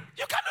doctrinally.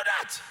 You can't do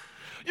that.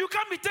 You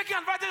can't be taking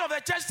advantage of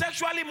the church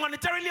sexually,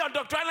 monetarily, or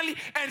doctrinally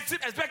and still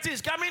expecting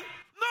it's coming.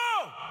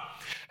 No.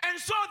 And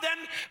so then,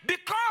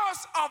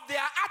 because of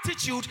their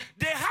attitude,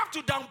 they have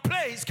to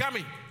downplay his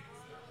coming.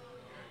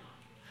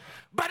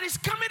 But his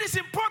coming is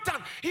important.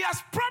 He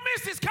has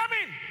promised his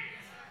coming.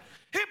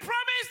 He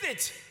promised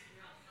it.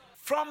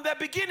 From the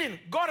beginning,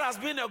 God has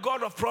been a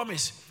God of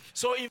promise.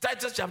 So in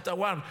Titus chapter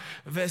 1,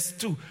 verse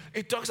 2,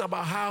 it talks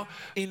about how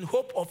in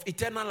hope of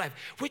eternal life,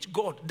 which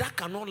God, that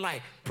cannot lie,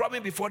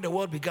 promised before the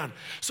world began.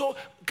 So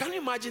can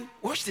you imagine?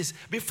 Watch this.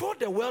 Before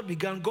the world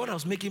began, God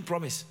was making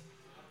promise.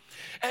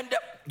 And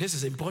this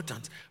is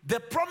important. The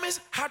promise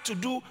had to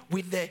do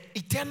with the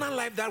eternal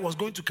life that was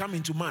going to come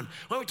into man.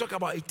 When we talk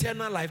about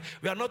eternal life,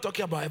 we are not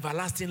talking about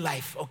everlasting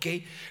life,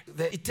 okay?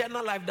 The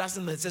eternal life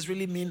doesn't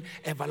necessarily mean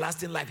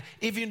everlasting life,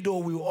 even though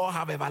we all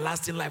have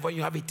everlasting life when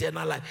you have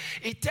eternal life.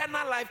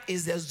 Eternal life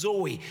is the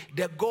Zoe,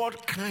 the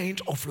God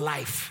kind of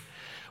life.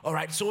 All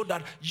right, so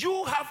that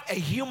you have a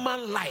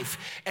human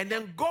life, and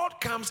then God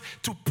comes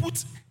to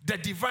put the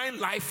divine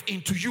life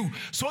into you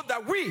so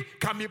that we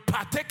can be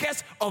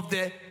partakers of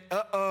the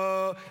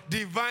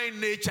divine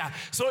nature.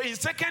 So in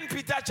 2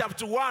 Peter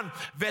chapter 1,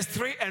 verse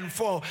 3 and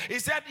 4, he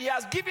said he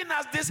has given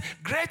us this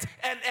great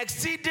and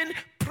exceeding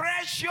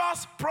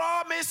precious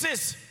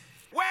promises,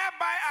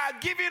 whereby are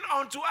given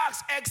unto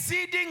us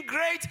exceeding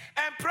great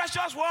and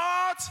precious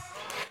what?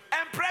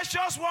 And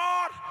precious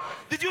what?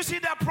 Did you see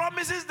the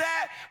promises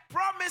there?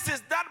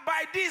 Promises that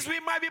by this we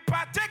might be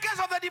partakers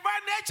of the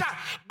divine nature.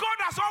 God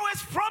has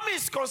always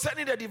promised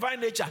concerning the divine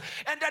nature.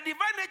 And the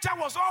divine nature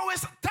was always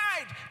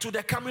tied to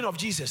the coming of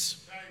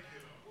Jesus.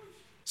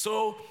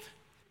 So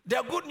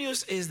the good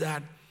news is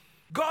that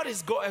God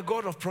is a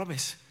God of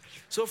promise.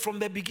 So from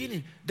the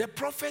beginning, the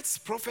prophets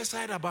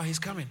prophesied about his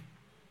coming.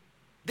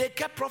 They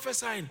kept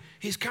prophesying,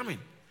 he's coming.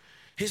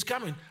 He's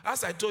coming.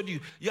 As I told you,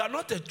 you are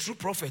not a true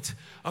prophet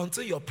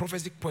until your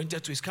prophecy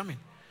pointed to his coming.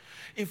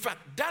 In fact,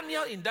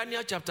 in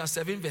Daniel chapter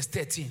 7, verse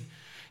 13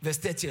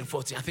 and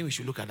 14, I think we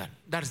should look at that.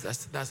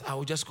 That's I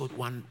will just quote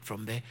one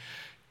from there.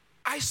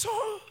 I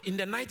saw in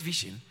the night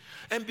vision,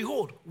 and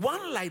behold,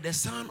 one like the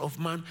Son of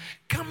Man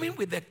coming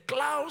with the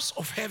clouds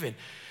of heaven,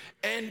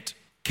 and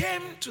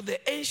came to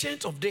the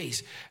Ancient of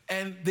Days,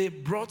 and they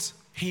brought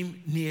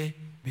him near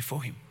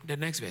before him. The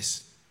next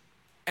verse.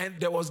 And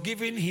there was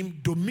given him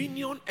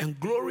dominion and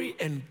glory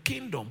and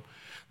kingdom,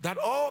 that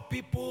all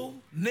people,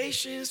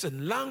 nations,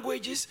 and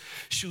languages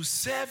should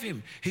serve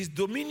him. His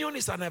dominion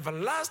is an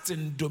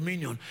everlasting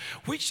dominion,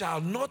 which shall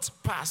not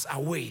pass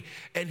away,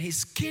 and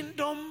his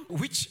kingdom,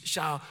 which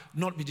shall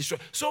not be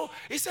destroyed. So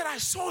he said, I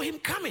saw him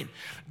coming.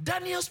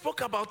 Daniel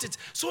spoke about it.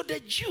 So the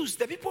Jews,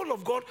 the people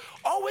of God,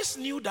 always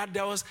knew that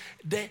there was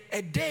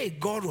a day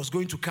God was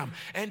going to come.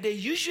 And they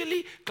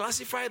usually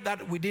classified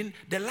that within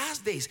the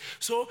last days.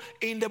 So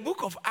in the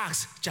book of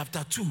Acts,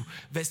 chapter 2,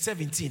 verse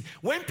 17,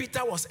 when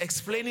Peter was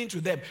explaining to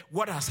them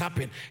what has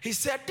happened, he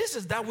said, this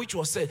is that which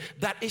was said,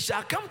 that it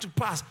shall come to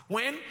pass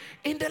when?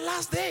 In the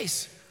last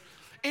days.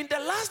 In the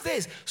last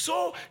days.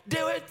 So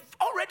they were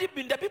already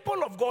been, the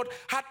people of God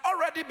had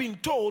already been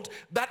told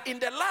that in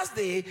the last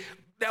day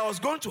there was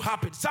going to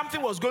happen.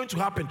 Something was going to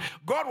happen.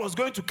 God was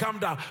going to come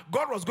down.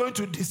 God was going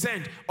to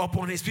descend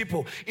upon his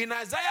people. In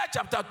Isaiah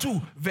chapter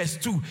 2, verse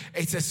 2,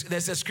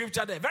 there's a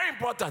scripture there. Very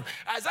important.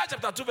 Isaiah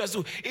chapter 2, verse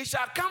 2. It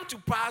shall come to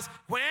pass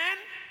when?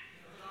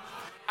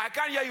 I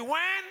can't hear you. When?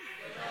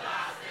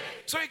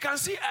 So you can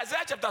see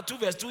Isaiah chapter 2,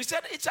 verse 2. He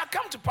said, it shall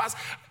come to pass.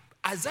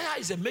 Isaiah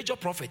is a major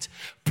prophet,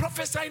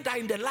 prophesying that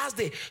in the last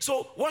day.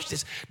 So watch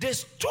this. They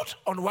stood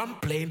on one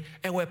plane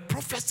and were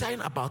prophesying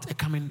about a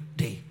coming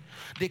day.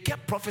 They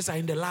kept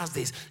prophesying in the last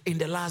days, in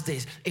the last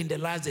days, in the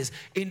last days.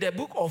 In the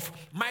book of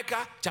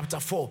Micah chapter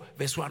 4,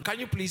 verse 1. Can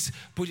you please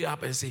put it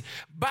up and see?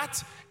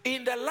 But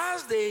in the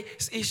last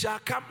days it shall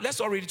come. Let's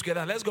all read it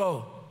together. Let's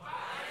go. But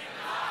in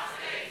the last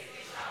days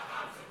it shall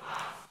come to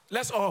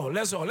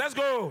pass. Let's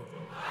go.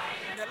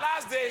 In the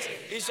last days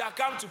it shall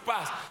come to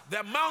pass.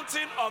 The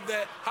mountain of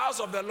the house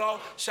of the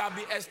Lord shall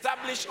be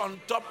established on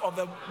top of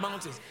the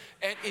mountains,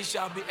 and it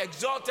shall be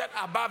exalted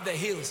above the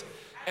hills,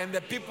 and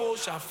the people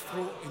shall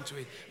flow into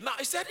it. Now,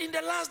 he said in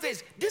the last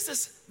days, this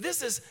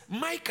is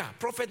Micah,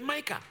 prophet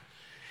Micah.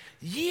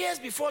 Years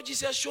before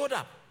Jesus showed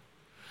up,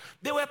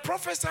 they were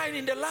prophesying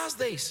in the last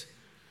days.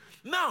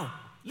 Now,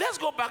 let's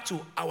go back to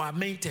our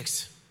main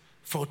text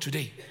for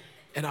today,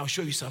 and I'll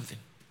show you something.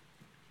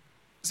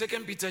 2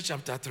 Peter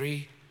chapter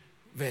 3,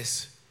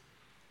 verse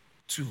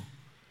 2.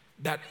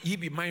 That ye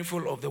be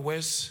mindful of the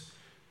words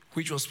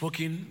which was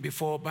spoken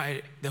before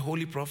by the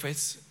holy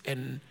prophets,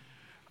 and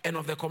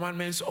of the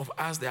commandments of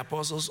us, the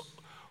apostles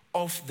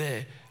of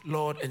the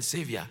Lord and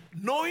Savior.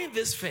 Knowing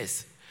this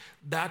first,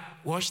 that,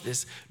 watch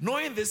this,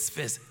 knowing this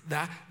first,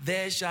 that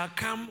there shall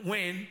come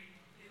when?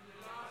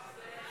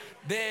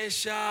 There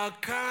shall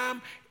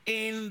come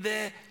in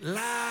the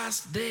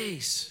last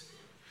days.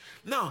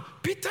 Now,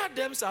 Peter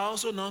them are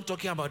also now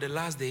talking about the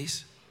last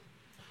days.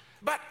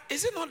 But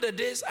is it not the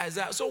days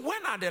Isaiah? So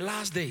when are the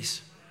last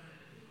days?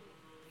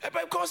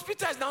 Because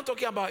Peter is now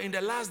talking about in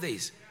the last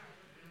days.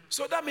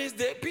 So that means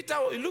Peter,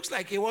 it looks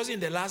like he was in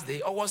the last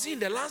day, or was he in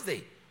the last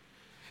day?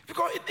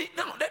 Because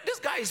now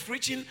this guy is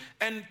preaching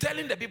and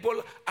telling the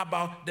people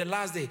about the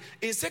last day.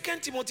 In 2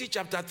 Timothy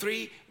chapter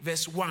 3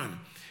 verse 1.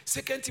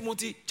 2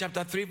 Timothy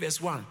chapter 3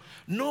 verse 1.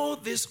 Know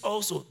this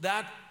also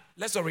that,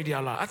 let's all read it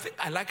out loud. I think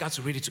I like us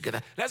to read it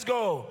together. Let's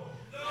go.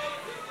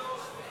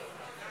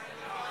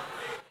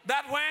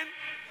 That when?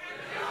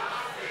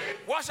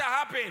 What shall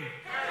happen?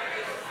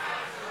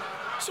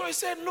 So he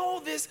said,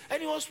 know this.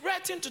 And he was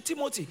writing to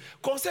Timothy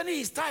concerning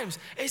his times.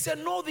 And he said,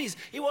 know this.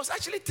 He was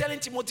actually telling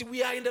Timothy,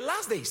 we are in the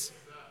last days.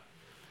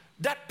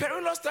 That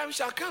perilous time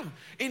shall come.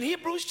 In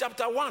Hebrews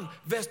chapter 1,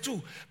 verse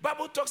 2,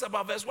 Bible talks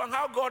about verse 1,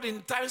 how God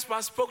in times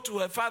past spoke to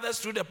our fathers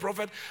through the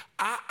prophet.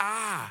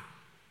 God,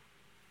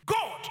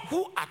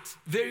 who at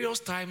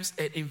various times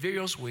and in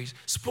various ways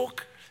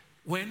spoke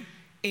when?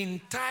 In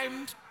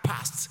times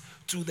past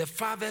to the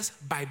fathers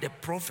by the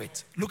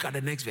prophet. Look at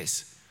the next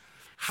verse.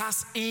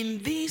 Has in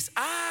these,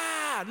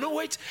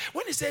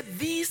 when he said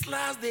these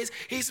last days,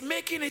 he's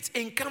making it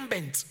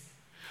incumbent.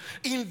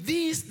 In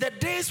these, the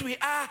days we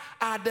are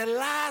the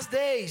last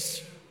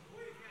days.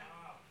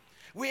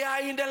 We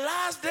are in the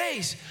last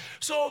days.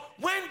 So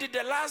when did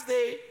the last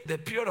day, the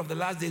period of the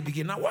last days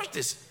begin? Now watch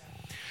this.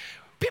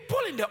 People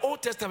in the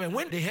Old Testament,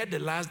 when they had the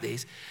last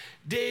days,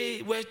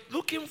 they were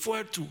looking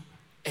forward to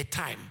a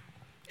time,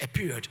 a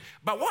period.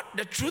 But what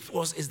the truth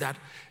was is that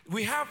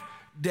we have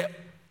the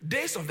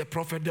days of the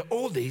prophet, the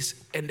old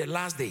days, and the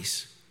last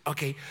days.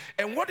 Okay?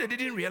 And what they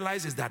didn't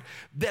realize is that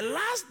the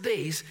last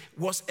days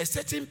was a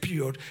certain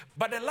period,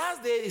 but the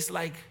last day is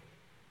like,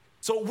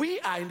 so we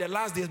are in the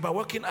last days by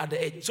working at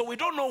the edge. So we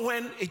don't know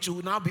when it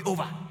will now be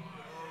over.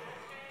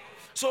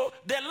 So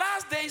the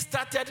last day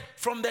started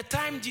from the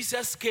time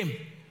Jesus came.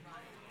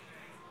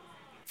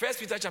 1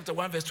 Peter chapter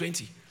 1 verse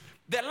 20.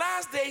 The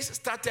last days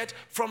started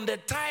from the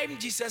time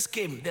Jesus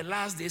came. The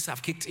last days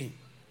have kicked in.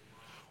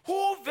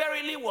 Who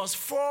verily was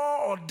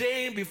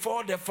foreordained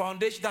before the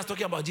foundation, that's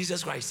talking about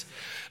Jesus Christ,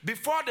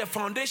 before the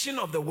foundation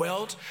of the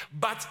world,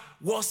 but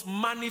was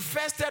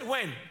manifested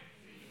when?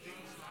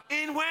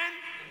 In when?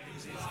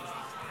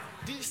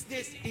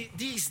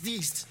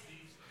 These.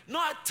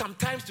 Not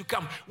sometimes to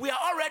come. We are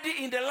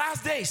already in the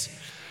last days.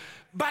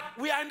 But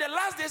we are in the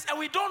last days and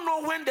we don't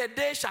know when the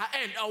day shall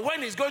end or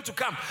when it's going to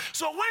come.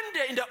 So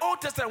when in the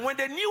Old Testament, when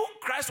they knew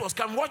Christ was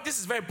coming, this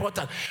is very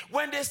important.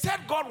 When they said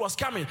God was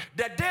coming,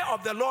 the day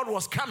of the Lord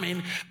was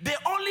coming, they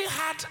only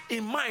had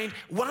in mind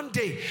one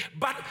day.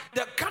 But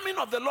the coming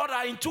of the Lord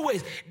are in two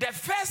ways. The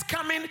first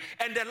coming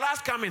and the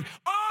last coming.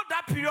 All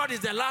that period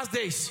is the last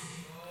days.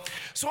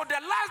 So the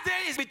last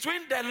day is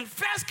between the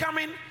first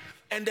coming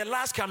and the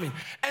last coming.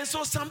 And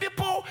so some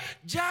people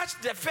judge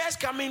the first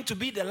coming to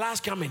be the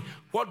last coming.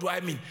 What do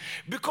I mean?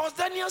 Because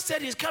Daniel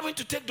said he's coming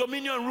to take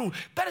dominion and rule.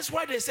 That is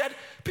why they said,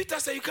 Peter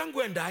said, you can't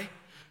go and die.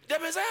 The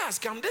Messiah has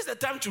come. This is the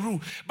time to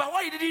rule. But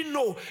what he didn't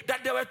know,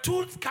 that there were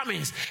two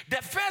comings. The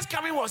first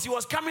coming was he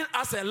was coming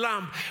as a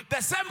lamb.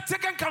 The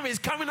second coming is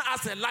coming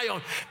as a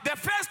lion. The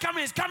first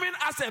coming is coming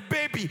as a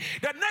baby.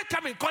 The next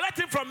coming,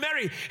 collecting from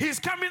Mary, he's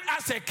coming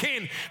as a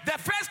king. The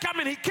first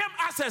coming, he came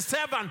as a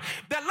servant.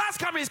 The last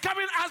coming is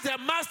coming as a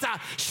master.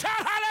 Shout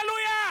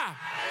hallelujah!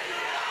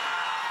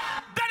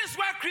 Hallelujah! That is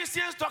why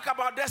Christians talk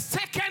about the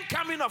second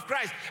coming of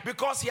Christ,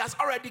 because he has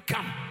already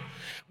come.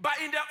 But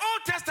in the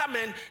Old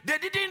Testament, they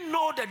didn't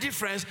know the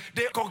difference.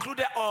 They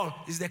concluded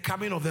all is the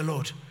coming of the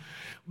Lord.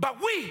 But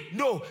we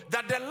know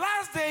that the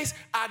last days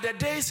are the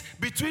days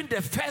between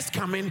the first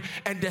coming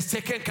and the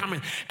second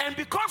coming. And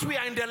because we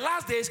are in the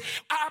last days,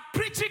 our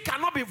preaching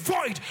cannot be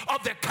void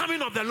of the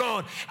coming of the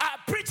Lord. Our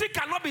preaching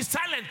cannot be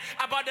silent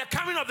about the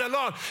coming of the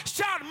Lord.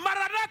 Shout,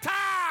 Maranatha!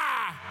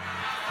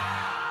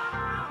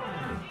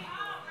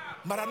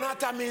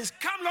 Maranatha means,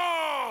 come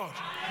Lord!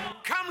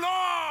 Come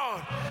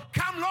Lord!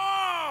 Come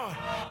Lord!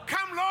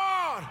 Come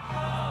Lord!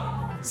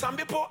 Some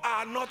people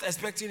are not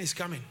expecting his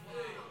coming.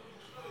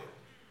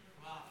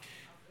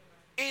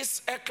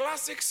 It's a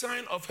classic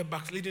sign of a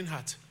backsliding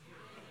heart.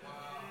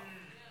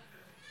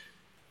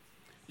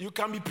 You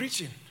can be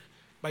preaching,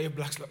 but you're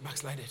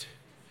backslided.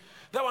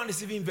 That one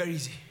is even very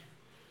easy.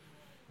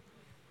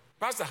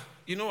 Pastor,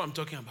 you know what I'm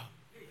talking about.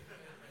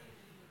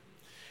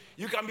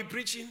 You can be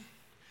preaching,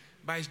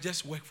 but it's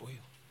just work for you.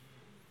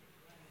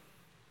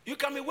 You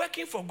can be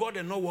working for God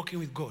and not working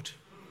with God.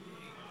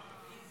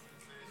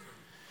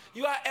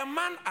 You are a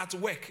man at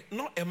work,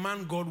 not a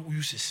man God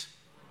uses.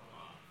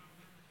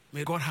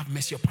 May God have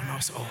mercy upon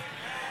us all.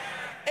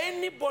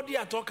 Anybody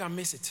at all can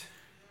miss it.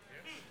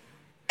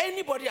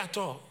 Anybody at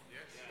all.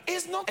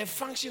 It's not a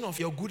function of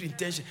your good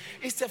intention.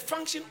 It's a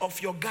function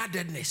of your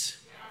guardedness.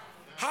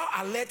 How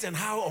alert and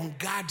how on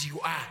guard you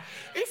are.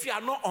 If you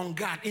are not on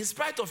guard, in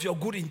spite of your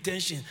good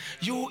intention,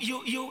 you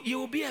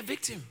will be a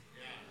victim.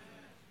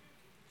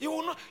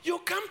 You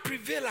can't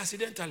prevail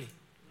accidentally.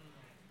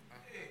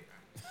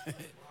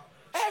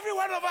 Every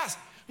one of us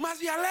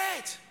must be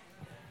alert.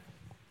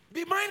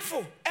 Be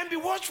mindful and be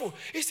watchful.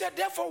 He said,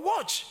 therefore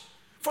watch,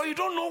 for you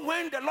don't know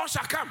when the Lord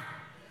shall come.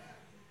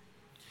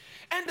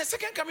 And the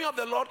second coming of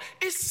the Lord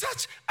is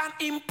such an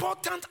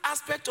important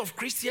aspect of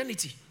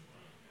Christianity.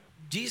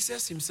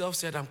 Jesus himself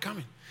said, I'm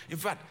coming. In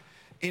fact,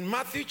 In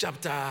Matthew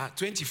chapter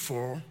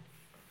 24,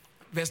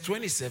 verse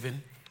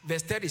 27,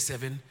 verse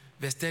 37,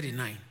 verse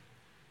 39,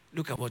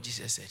 look at what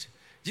Jesus said.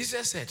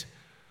 Jesus said,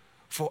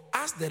 for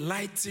as the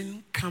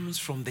lightning comes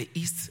from the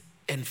east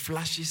and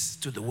flashes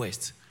to the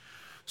west,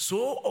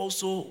 so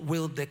also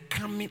will the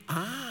coming,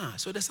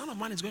 so the Son of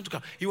Man is going to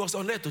come. He was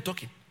on earth to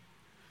talking.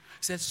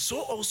 He said,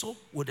 so also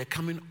will the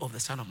coming of the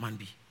Son of Man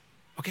be.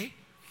 Okay?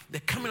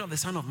 The coming of the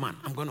Son of Man,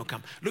 I'm going to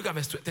come. Look at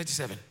verse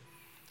 37.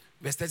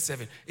 Verse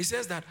 37. It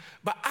says that,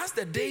 but as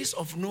the days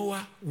of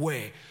Noah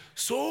were,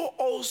 so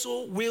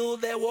also will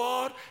the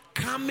word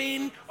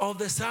coming of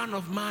the Son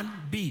of Man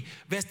be.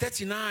 Verse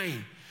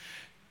 39.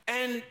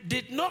 And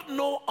did not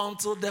know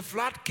until the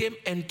flood came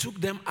and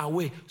took them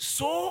away.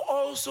 So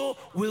also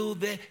will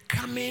the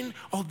coming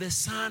of the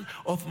Son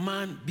of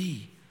Man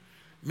be.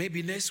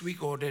 Maybe next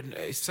week or then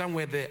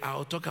somewhere there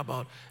I'll talk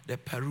about the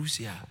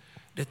parousia,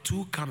 the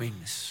two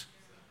comings.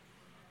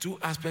 Two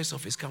aspects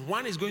of his coming.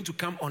 One is going to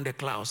come on the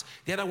clouds.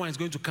 The other one is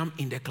going to come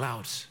in the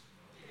clouds.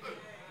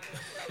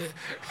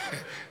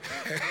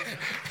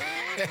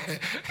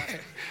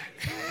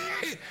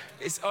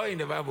 It's all in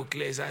the Bible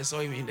clear. I saw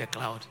him in the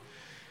cloud.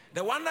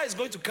 The one that is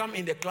going to come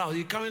in the cloud,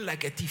 he's coming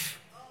like a thief.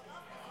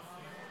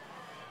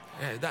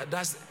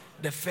 That's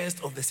the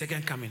first of the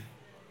second coming.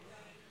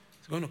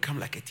 He's going to come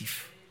like a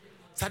thief.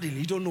 Suddenly,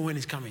 you don't know when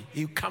he's coming.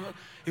 He'll come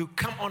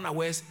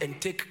unawares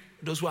and take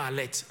those who are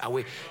alert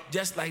away.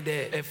 Just like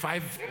the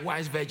 5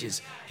 wise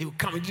virgins. He will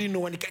come. He didn't know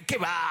when he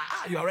came.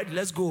 You are ready.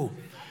 Let's go.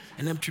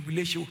 And then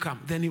tribulation will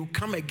come. Then he will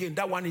come again.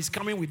 That one is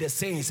coming with the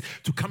saints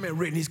to come and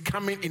reign. He's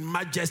coming in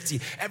majesty.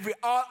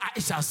 All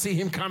eyes shall see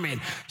him coming.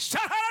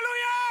 Shout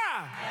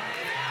hallelujah!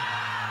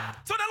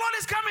 So the Lord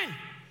is coming.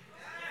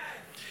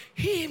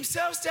 He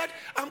himself said,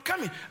 I'm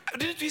coming.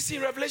 Didn't we see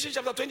in Revelation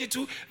chapter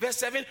 22, verse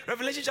 7,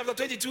 Revelation chapter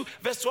 22,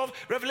 verse 12,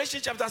 Revelation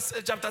chapter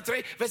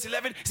 3, verse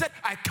 11. He said,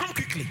 I come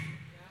quickly.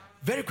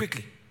 Very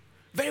quickly.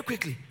 Very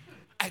quickly.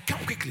 I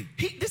come quickly.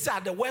 These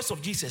are the words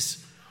of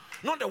Jesus,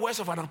 not the words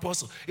of an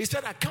apostle. He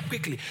said, I come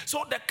quickly.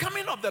 So the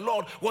coming of the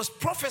Lord was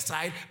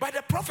prophesied by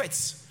the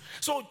prophets.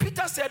 So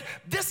Peter said,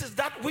 this is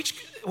that which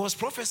was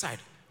prophesied,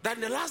 that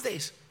in the last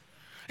days.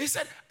 He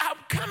said, I'm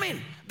coming.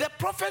 The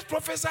prophet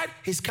prophesied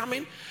he's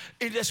coming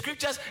in the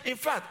scriptures. In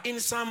fact, in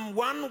Psalm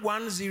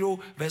 110,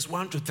 verse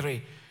 1 to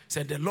 3,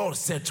 said, the Lord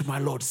said to my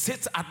Lord,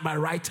 sit at my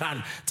right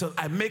hand till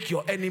I make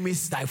your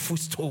enemies thy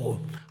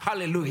footstool.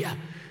 Hallelujah.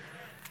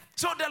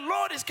 So the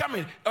Lord is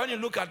coming. When you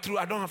look through,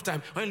 I don't have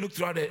time. When you look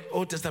throughout the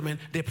Old Testament,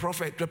 the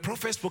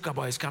prophet spoke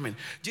about his coming.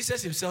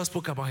 Jesus himself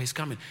spoke about his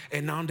coming.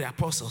 And now the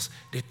apostles,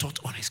 they taught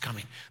on his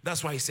coming.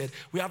 That's why he said,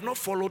 we have not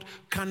followed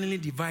cunningly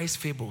devised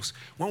fables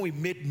when we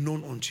made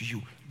known unto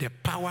you the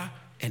power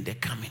and the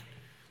coming.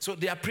 So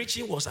their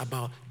preaching was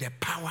about the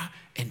power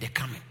and the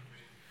coming.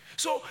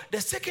 So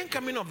the second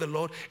coming of the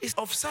Lord is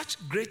of such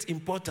great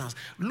importance.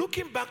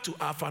 Looking back to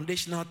our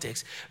foundational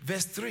text,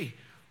 verse 3,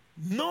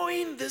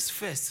 knowing this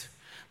first,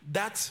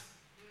 that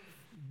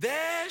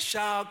there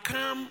shall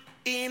come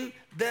in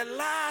the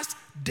last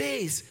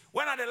days.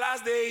 When are the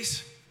last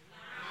days?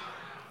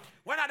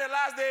 When are the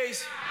last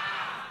days?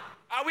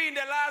 Are we in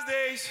the last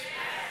days?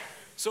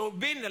 So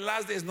being in the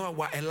last day is not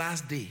a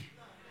last day.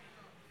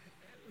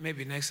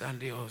 Maybe next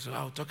Sunday or so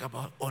I'll talk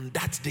about on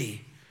that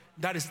day.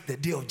 That is the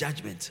day of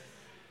judgment.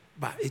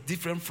 But it's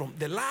different from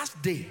the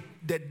last day.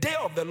 The day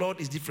of the Lord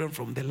is different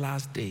from the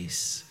last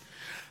days.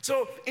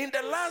 So in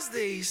the last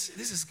days,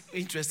 this is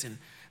interesting.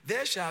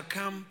 There shall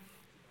come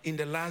in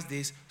the last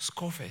days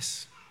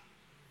scoffers,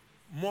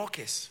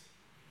 mockers.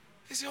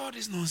 You see all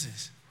this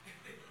nonsense.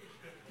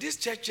 This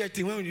church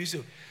thing, when you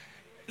say,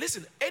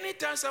 listen,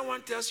 anytime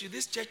someone tells you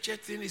this church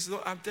thing is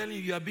not, I'm telling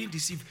you, you are being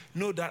deceived.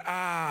 Know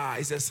that,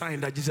 it's a sign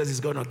that Jesus is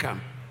going to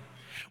come.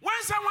 When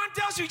someone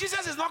tells you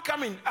Jesus is not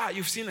coming,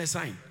 you've seen a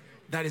sign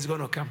that is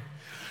going to come.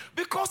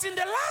 Because in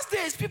the last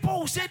days, people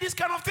will say these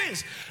kind of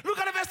things. Look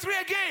at verse 3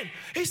 again.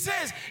 He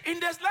says, in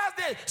this last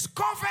day,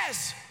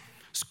 scoffers,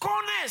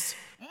 scorners,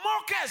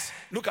 mockers.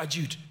 Look at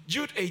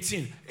Jude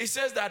 18. It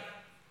says that,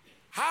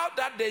 how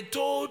that they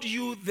told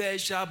you there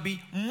shall be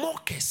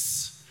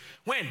mockers.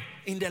 When?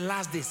 In the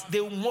last days.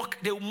 They will mock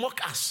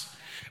us.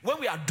 When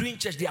we are doing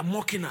church, they are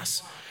mocking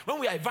us. When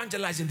we are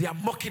evangelizing, they are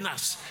mocking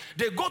us.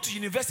 They go to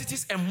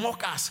universities and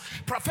mock us.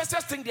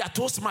 Professors think they are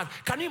too smart.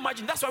 Can you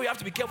imagine? That's why we have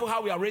to be careful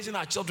how we are raising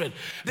our children.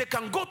 They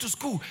can go to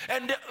school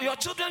and your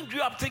children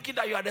grew up thinking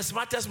that you are the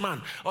smartest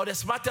man or the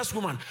smartest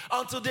woman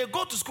until they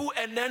go to school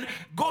and then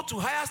go to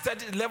higher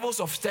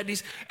levels of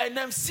studies and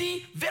then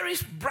see very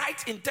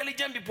bright,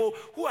 intelligent people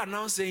who are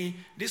now saying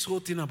this whole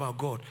thing about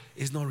God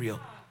is not real.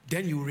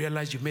 Then you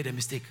realize you made a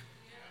mistake.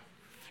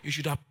 You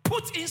should have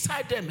put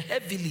inside them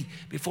heavily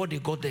before they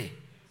got there.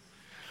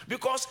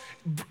 Because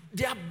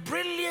they are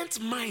brilliant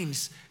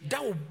minds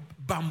that will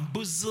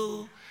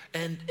bamboozle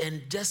and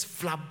just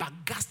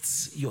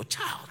flabbergast your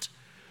child.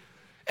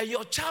 And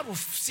your child will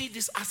see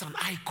this as an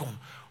icon.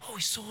 Oh,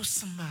 he's so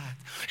smart.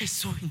 He's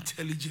so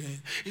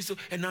intelligent.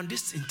 And now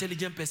this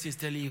intelligent person is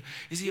telling you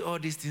see all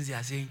these things they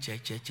are saying,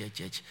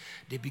 church.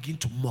 They begin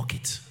to mock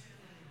it.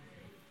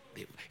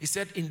 He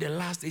said, in the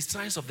last days,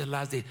 signs of the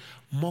last day,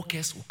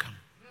 mockers will come.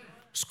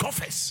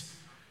 Scoffers.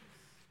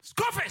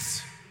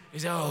 Scoffers. He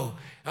said, oh,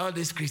 all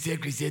this Christian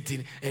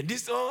thing. And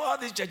this, all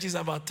these churches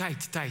are about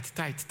tight.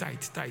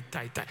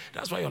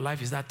 That's why your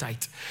life is that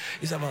tight.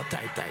 It's about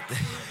tight.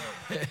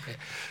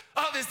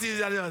 All these things,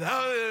 they make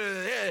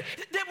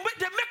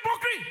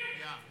mockery.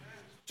 Yeah.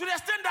 To the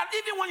extent that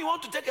even when you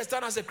want to take a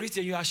stand as a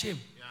Christian, you are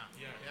ashamed.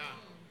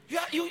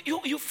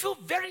 You feel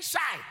very shy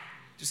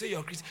to say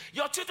you're a Christian.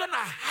 Your children are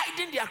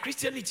hiding their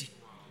Christianity.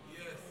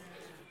 Yes.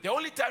 The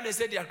only time they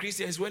say they are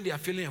Christian is when they are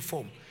filling a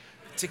form.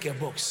 Take a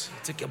box.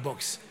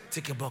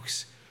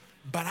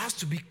 But has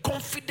to be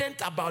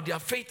confident about their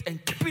faith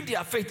and keeping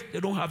their faith. They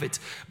don't have it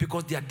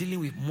because they are dealing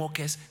with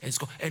mockers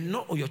and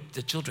not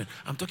the children.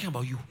 I'm talking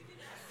about you.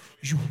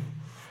 You.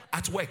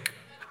 At work.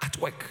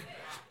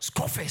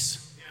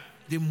 Scoffers.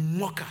 The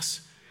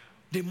mockers.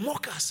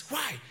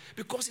 Why?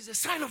 Because it's a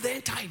sign of the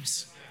end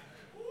times.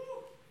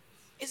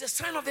 It's a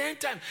sign of the end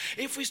time.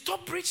 If we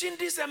stop preaching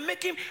this and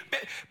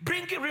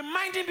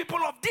reminding people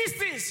of these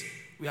things,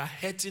 we are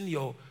hurting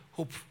your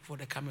hope for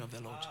the coming of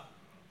the Lord.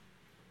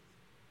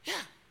 Yeah.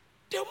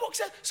 The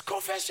mockers,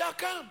 scoffers shall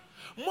come.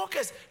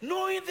 Mockers,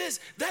 knowing this,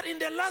 that in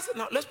the last,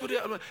 now let's put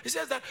it, it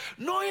says that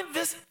knowing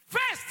this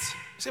first,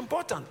 it's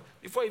important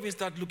before you even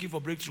start looking for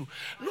breakthrough.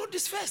 Know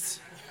this first.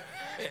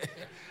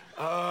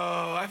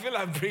 Oh, I feel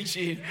I'm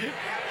preaching. Know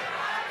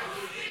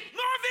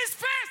this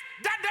first,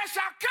 that there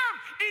shall come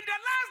in the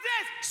last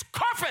days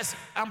scoffers,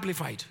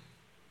 amplified.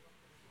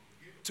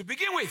 To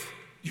begin with,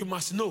 you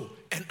must know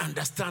and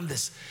understand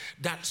this,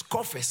 that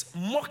scoffers,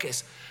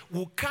 mockers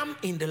will come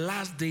in the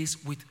last days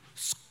with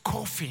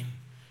scoffing.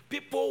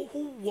 People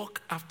who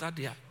walk after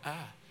their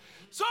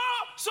So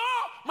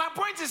my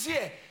point is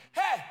here.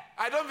 Hey,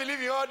 I don't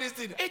believe in all these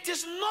things. It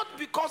is not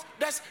because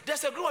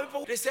there's a group of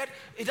people, they said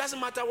it doesn't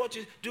matter what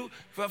you do,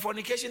 for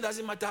fornication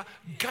doesn't matter,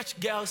 catch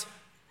girls,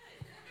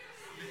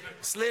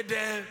 slay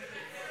them,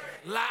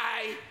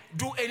 lie,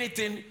 do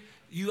anything.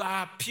 You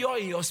are pure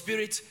in your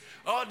spirit.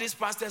 All these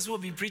pastors who will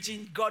be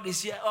preaching, God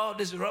is here, all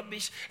this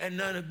rubbish, and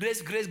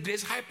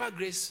grace, hyper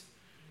grace,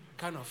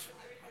 kind of.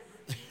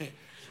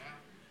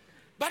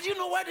 But you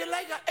know why they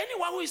like that?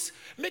 Anyone who is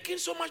making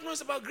so much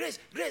noise about grace,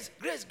 there's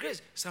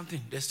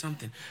something.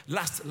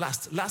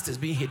 Last is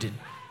being hidden.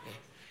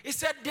 He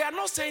said they are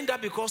not saying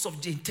that because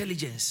of the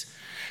intelligence.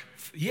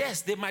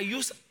 Yes, they might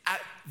use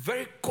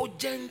very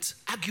cogent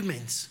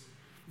arguments,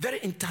 very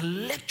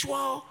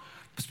intellectual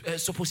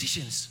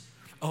suppositions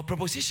or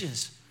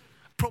propositions,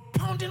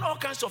 propounding all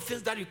kinds of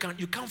things that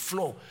you can't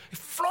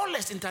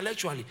flawless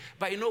intellectually.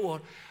 But you know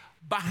what?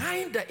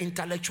 Behind the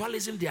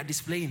intellectualism they are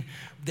displaying,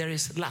 there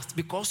is lust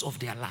because of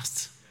their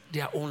lust,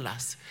 their own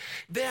lust.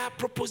 Their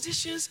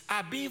propositions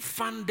are being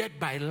funded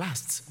by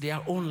lust,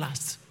 their own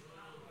lust.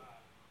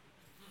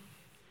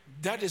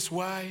 That is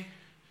why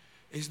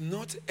it's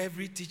not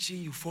every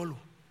teaching you follow.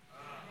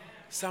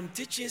 Some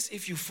teachings,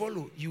 if you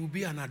follow, you will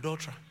be an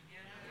adulterer.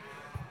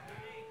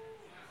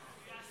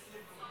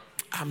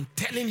 I'm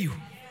telling you.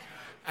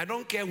 I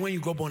don't care when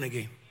you go born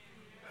again.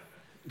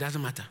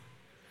 Doesn't matter.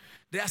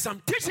 There are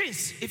some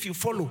teachings, if you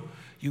follow,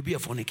 you'll be a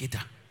fornicator.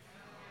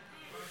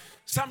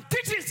 Some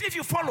teachings, if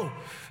you follow,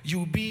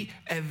 you'll be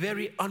a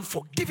very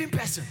unforgiving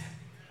person.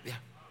 Yeah.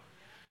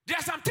 There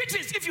are some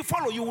teachings, if you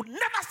follow, you will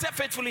never stay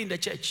faithfully in the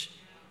church.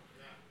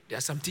 There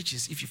are some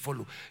teachings, if you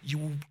follow, you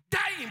will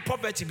die in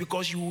poverty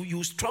because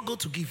you struggle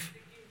to give.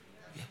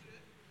 Yeah.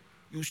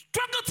 You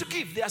struggle to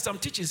give. There are some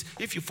teachings,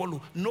 if you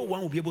follow, no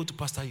one will be able to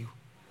pastor you.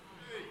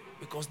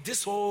 Because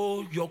this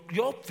whole,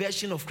 your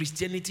version of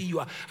Christianity,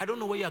 I don't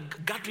know where you are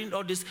gathering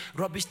all these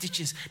rubbish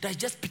teachings. That's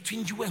just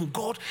between you and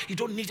God. You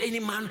don't need any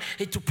man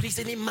to please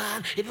any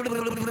man.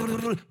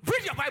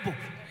 Read your Bible.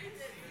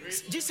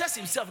 Jesus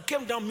himself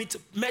came down,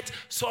 met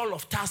Saul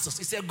of Tarsus.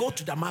 He said, go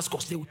to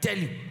Damascus. They will tell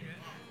you.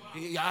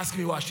 You ask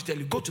me what I should tell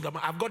you. Go to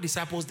Damascus. I've got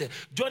disciples there.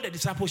 Join the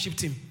discipleship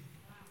team.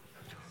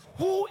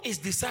 Who is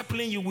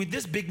discipling you with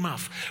this big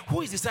mouth?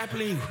 Who is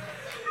discipling you?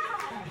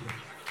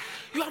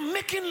 You are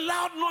making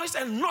loud noise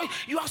and noise.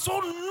 You are so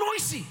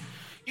noisy.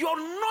 You are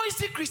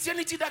noisy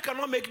Christianity that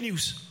cannot make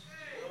news.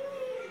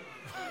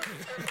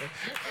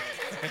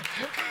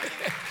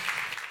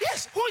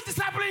 Yes, who is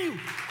discipling you?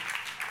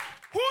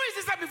 Who is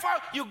this that before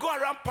you go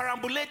around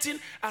perambulating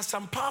as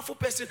some powerful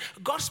person?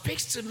 God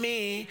speaks to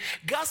me.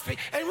 God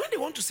speaks. And when they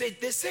want to say it,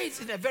 they say it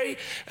in a very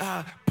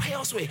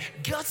pious way.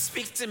 God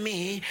speaks to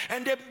me.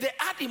 And they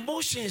add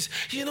emotions.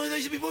 You know,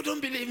 people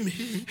don't believe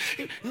me.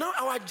 Now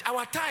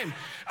our time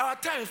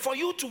for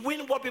you to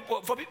win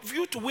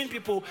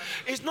people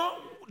is not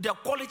the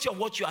quality of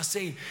what you are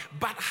saying,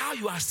 but how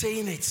you are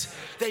saying it.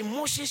 The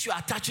emotions you are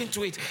attaching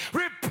to it.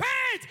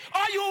 Repent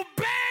or you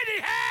burn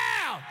in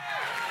hell.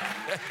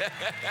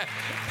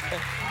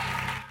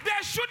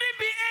 There shouldn't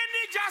be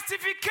any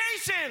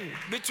justification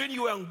between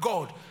you and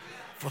God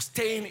for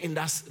staying in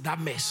that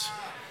mess.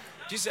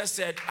 Jesus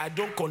said, I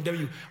don't condemn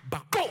you,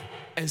 but go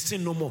and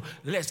sin no more,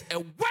 lest a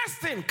worse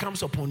thing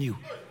comes upon you.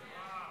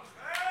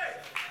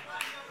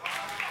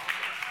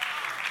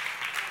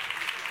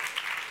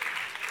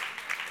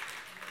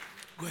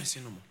 Go and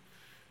sin no more.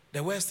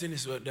 The worst thing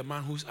is the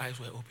man whose eyes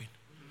were open.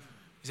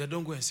 He said,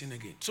 don't go and sin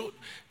again. So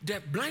the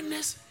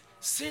blindness,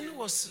 sin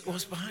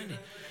was behind it.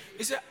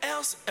 He said,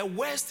 else a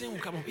worse thing will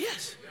come up.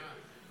 Yes.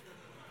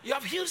 You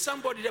have healed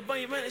somebody, the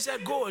blind man. He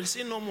said, go and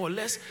sin no more,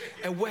 lest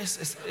a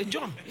worse.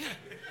 John, yeah.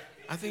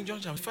 I think John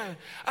chapter 5.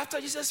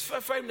 After Jesus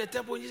fell in the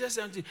temple, Jesus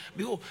said,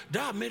 behold,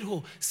 thou art made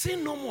whole.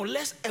 Sin no more,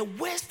 lest a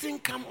worse thing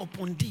come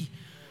upon thee.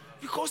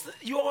 Because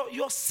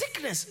your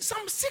sickness,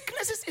 some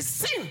sicknesses is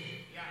sin.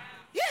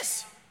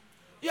 Yes.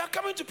 You are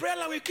coming to prayer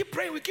line, we keep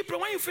praying.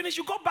 When you finish,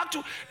 you go back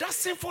to that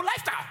sinful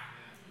lifestyle.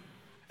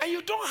 And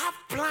you don't have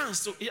plans.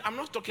 So I'm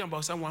not talking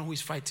about someone who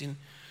is fighting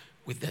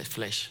with their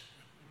flesh.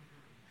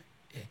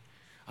 Yeah.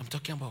 I'm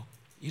talking about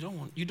you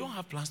don't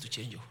have plans to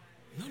change you.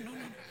 No.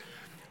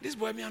 This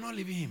boy, me, I'm not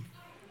leaving him.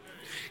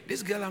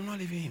 This girl, I'm not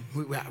leaving him.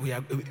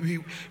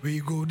 We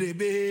go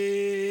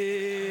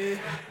day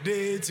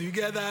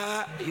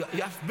together.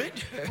 You have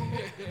made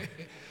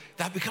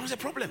that becomes a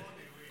problem.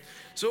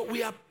 So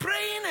we are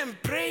praying,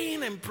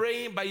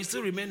 but you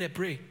still remain a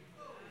prey.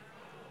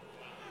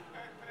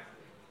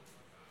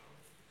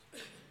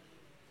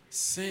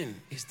 Sin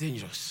is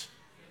dangerous.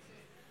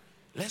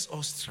 Let's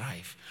all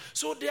strive.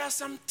 So there are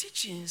some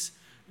teachings.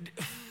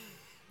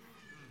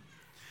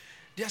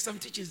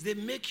 They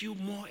make you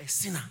more a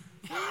sinner.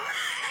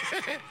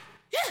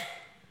 Yeah.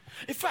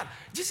 In fact,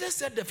 Jesus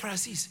said the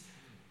Pharisees,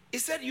 he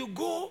said you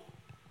go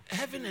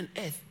heaven and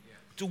earth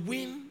to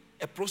win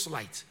a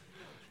proselyte.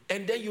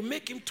 And then you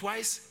make him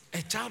twice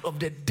a child of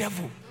the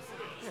devil.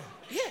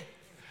 Yeah.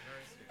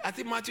 I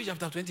think Matthew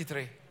chapter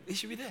 23. It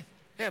should be there.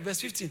 Yeah,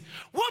 verse 15.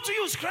 What do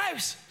you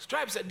scribes?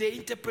 Scribes, they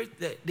interpret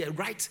they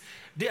write.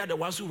 They are the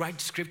ones who write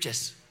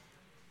scriptures.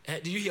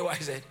 Did you hear what I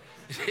said?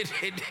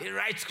 They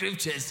write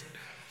scriptures.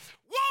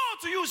 Woe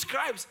to you,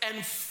 scribes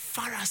and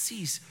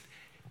Pharisees.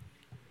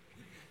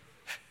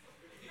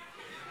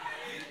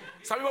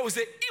 Some people will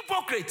say,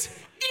 hypocrite.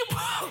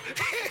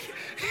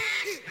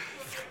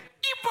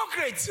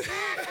 Hypocrite.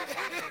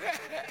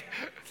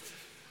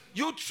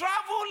 You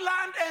travel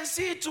land and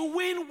sea to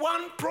win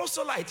one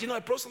proselyte. You know,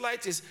 a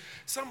proselyte is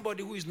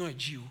somebody who is not a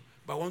Jew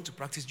but want to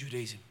practice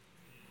Judaism.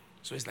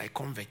 So it's like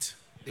convert.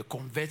 They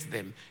convert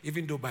them,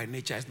 even though by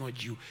nature it's not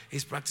Jew.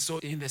 It's practice. So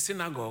in the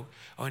synagogue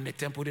or in the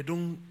temple, they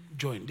don't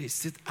join. They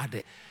sit at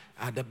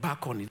the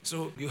balcony.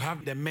 So you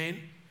have the men,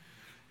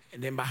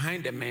 and then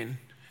behind the men,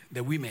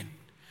 the women,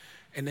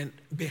 and then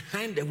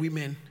behind the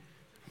women,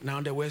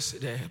 now the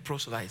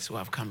proselytes who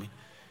have come in.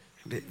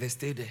 They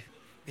stay there.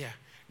 Yeah.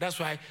 That's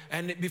why,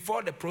 and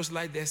before the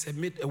proselyte, there's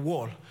a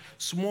wall,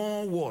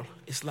 small wall.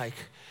 It's like,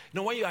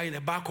 when you are in a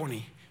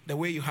balcony, the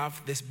way you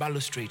have this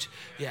balustrade,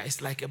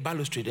 it's like a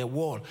balustrade, a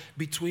wall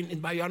between,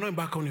 but you are not in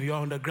balcony, you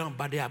are on the ground,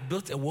 but they have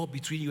built a wall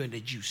between you and the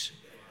Jews.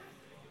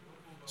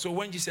 So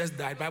when Jesus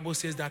died, the Bible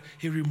says that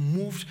he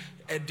removed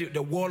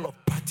the wall of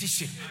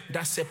partition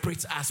that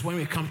separates us when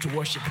we come to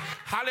worship.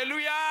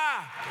 Hallelujah!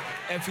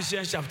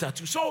 Ephesians chapter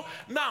 2. So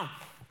now,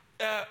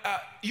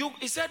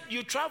 he said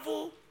you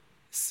travel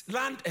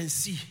land and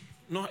sea,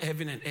 not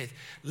heaven and earth,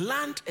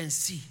 land and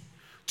sea,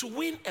 to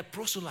win a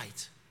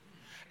proselyte.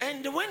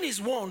 And when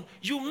he's won,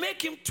 you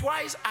make him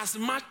twice as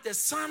much the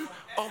son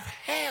of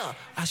hell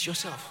as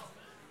yourself.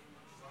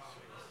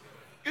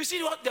 You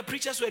see what the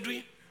preachers were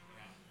doing?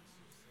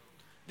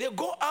 They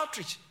go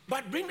outreach,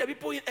 but bring the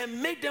people in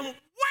and make them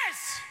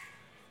worse.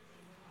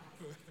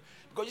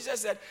 Because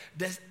Jesus said,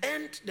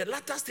 the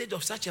latter stage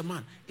of such a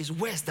man is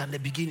worse than the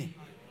beginning.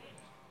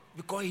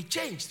 Because he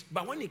changed.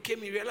 But when he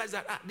came, he realized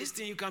that this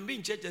thing, you can be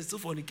in church and still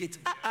fornicate.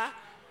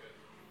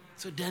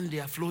 So then they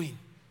are flowing.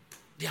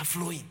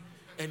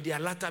 And they are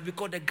latter,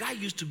 because the guy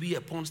used to be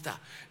a porn star.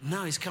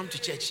 Now he's come to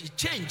church. He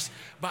changed.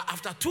 But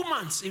after 2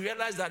 months, he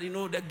realized that,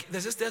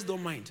 the sisters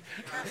don't mind.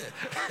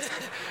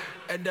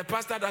 And the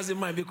pastor doesn't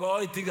mind, because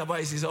all he thinks about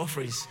is his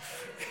offerings.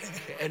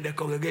 And the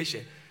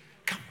congregation.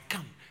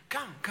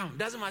 Come.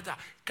 Doesn't matter.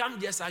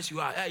 Come just as you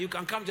are. You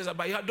can come just as,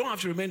 but you don't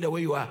have to remain the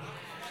way you are.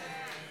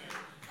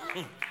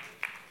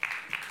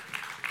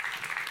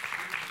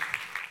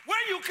 When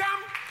you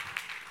come,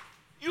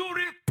 you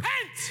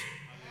repent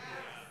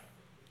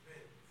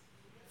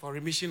for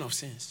remission of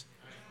sins.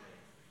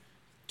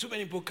 Too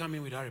many people come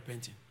in without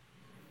repenting.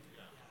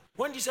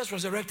 When Jesus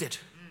resurrected,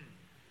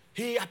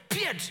 he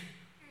appeared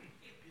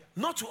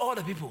not to all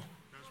the people.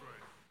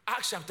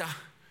 Acts chapter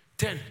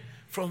 10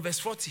 from verse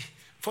 40,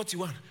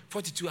 41,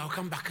 42. I'll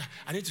come back.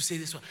 I need to say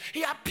this one.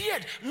 He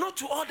appeared not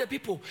to all the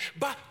people,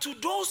 but to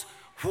those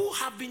who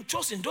have been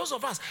chosen, those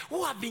of us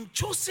who have been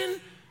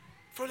chosen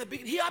from the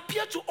beginning. He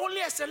appeared to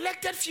only a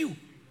selected few.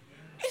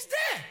 He's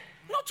there,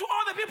 not to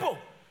all the people.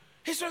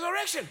 His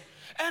resurrection.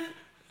 And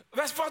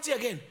verse 40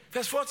 again.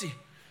 Verse 40.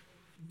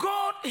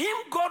 God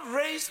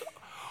raised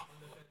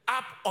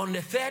up on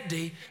the third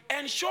day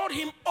and showed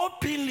him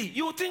openly.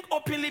 You think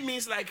openly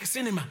means like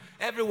cinema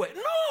everywhere.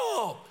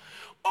 No.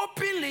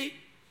 Openly.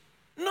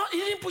 No, he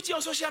didn't put it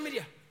on social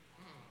media.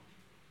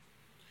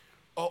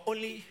 Or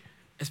only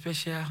a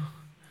special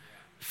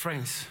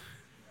friends.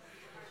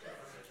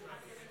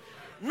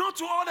 Not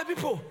to all the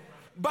people.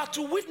 But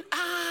to witness.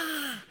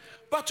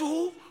 But to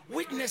who?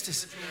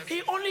 Witnesses.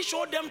 He only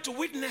showed them to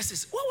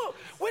witnesses. Well,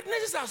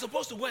 witnesses are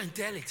supposed to go and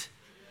tell it.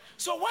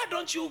 So why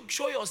don't you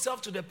show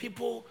yourself to the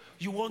people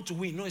you want to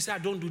win? No, he said, I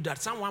don't do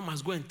that. Someone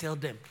must go and tell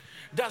them.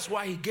 That's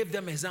why he gave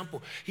them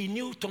example. He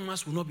knew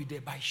Thomas would not be there,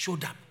 but he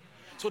showed up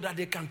so that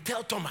they can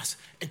tell Thomas.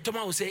 And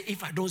Thomas will say,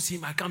 if I don't see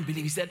him, I can't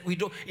believe. He said, we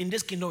don't, in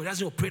this kingdom, it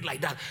doesn't operate like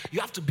that. You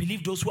have to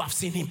believe those who have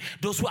seen him,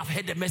 those who have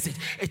heard the message.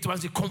 It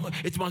must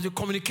be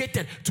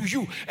communicated to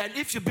you. And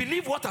if you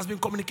believe what has been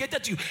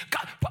communicated to you,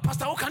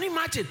 Pastor, how can you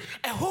imagine?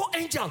 A whole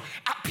angel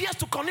appears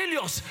to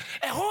Cornelius.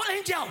 A whole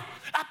angel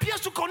appears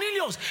to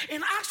Cornelius.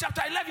 In Acts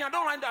chapter 11, I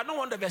don't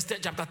want the verse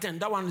chapter 10.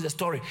 That one is the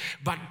story.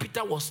 But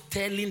Peter was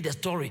telling the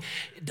story.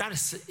 That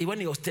is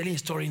when he was telling his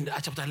story in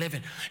Acts chapter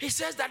 11. He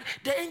says that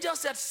the angel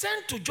said,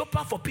 send to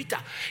Joppa for Peter.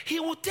 He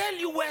will tell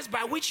you words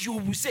by which you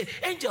will say,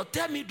 angel,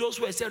 tell me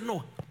those words. Said,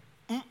 no.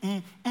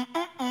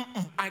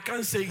 I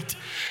can't say it.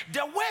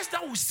 The words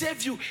that will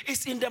save you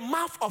is in the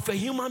mouth of a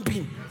human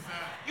being.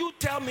 You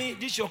tell me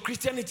this your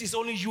Christianity is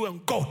only you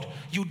and God.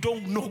 You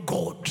don't know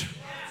God.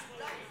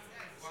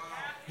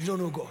 You don't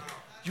know God.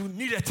 You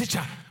need a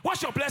teacher.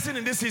 What's your blessing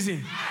in this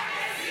season?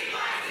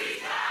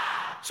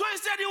 So he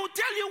said he will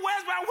tell you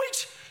words by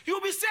which you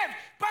will be saved.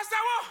 Pastor,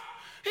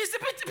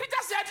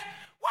 Peter said,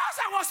 whilst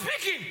I was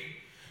speaking,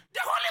 the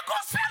Holy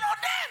Ghost fell on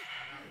them.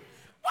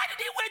 Why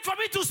did he wait for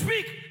me to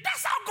speak?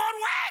 That's how God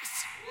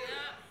works.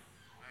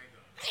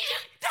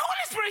 The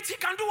Holy Spirit, he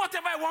can do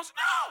whatever he wants.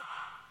 No.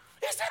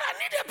 He said, I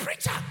need a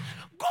preacher.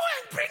 Go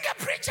and bring a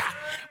preacher.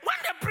 When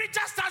the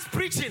preacher starts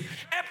preaching,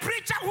 a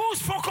preacher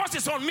whose focus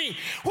is on me,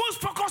 whose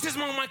focus is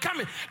on my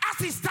coming, as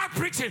he starts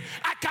preaching,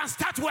 I can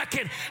start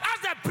working.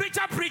 As the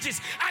preacher preaches,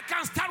 I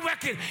can start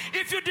working.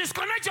 If you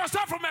disconnect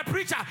yourself from a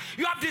preacher,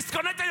 you have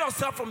disconnected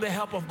yourself from the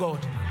help of God.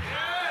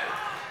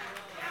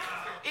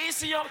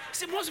 See,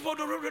 most people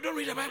don't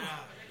read the Bible.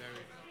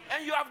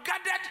 And you have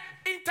gathered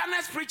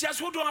internet preachers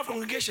who don't have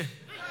congregation.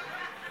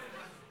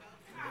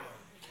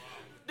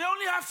 They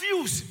only have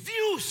views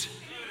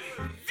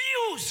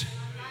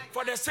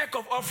for the sake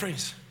of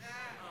offerings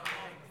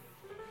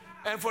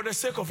and for the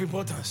sake of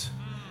importance.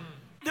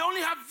 They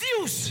only have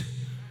views.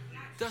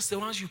 That's the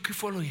ones you keep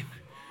following.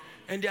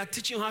 And they are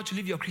teaching you how to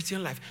live your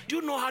Christian life. Do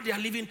you know how they are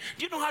living?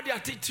 Do you know how they are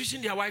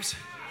teaching their wives?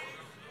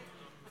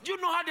 Do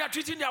you know how they are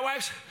treating their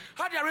wives?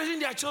 How they are raising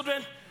their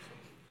children?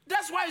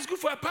 That's why it's good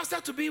for a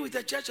pastor to be with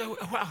the church a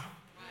while.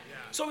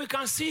 So we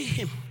can see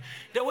him,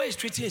 the way he's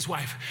treating his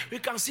wife. We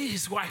can see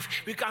his wife.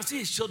 We can see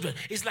his children.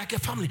 It's like a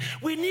family.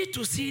 We need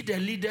to see the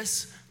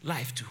leader's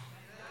life too.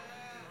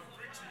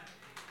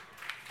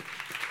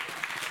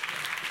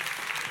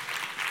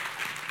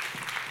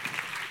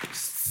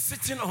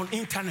 Sitting on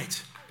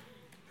internet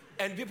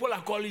and people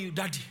are calling you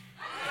daddy.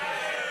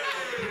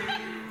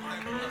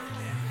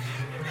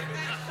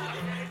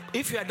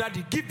 If you are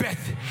daddy, give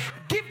birth.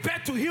 Give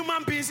birth to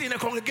human beings in a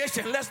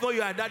congregation. Let's know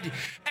you are daddy.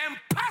 And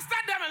pastor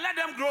them and let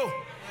them grow.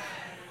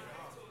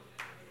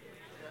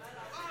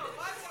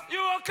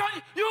 You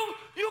can't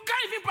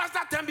even pastor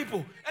 10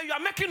 people. And you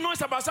are making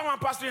noise about someone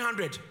pastoring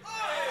 100.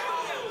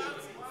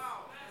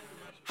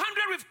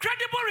 100 with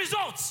credible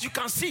results. You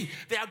can see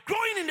they are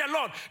growing in the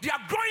Lord. They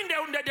are growing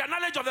their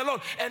knowledge of the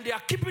Lord. And they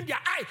are keeping their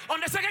eye on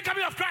the second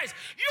coming of Christ.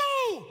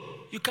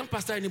 You can't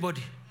pastor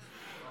anybody.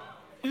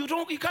 You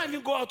can't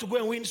even go out to go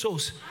and win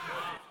souls.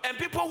 And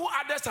people who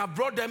others have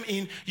brought them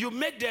in, you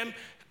make them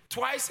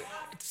twice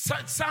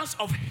sons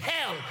of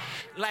hell,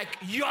 like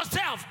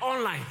yourself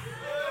online.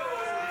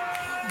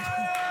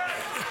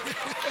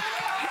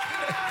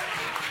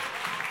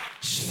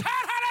 Shout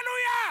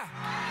hallelujah!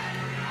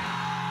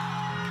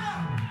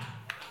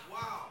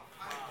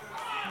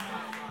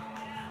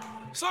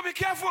 So be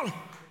careful.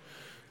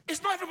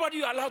 It's not everybody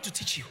you're allowed to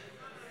teach you.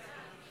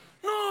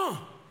 No.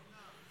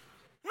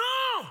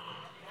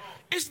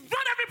 It's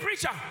not every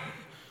preacher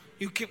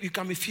you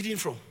can be feeding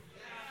from.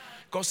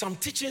 Because some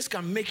teachings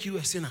can make you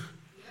a sinner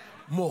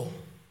more.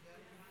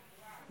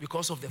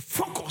 Because of the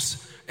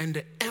focus and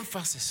the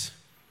emphasis.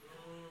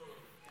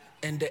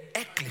 And the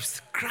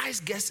eclipse.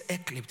 Christ gets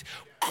eclipsed.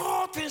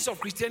 All things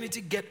of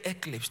Christianity get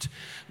eclipsed.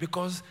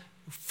 Because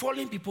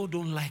fallen people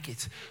don't like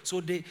it.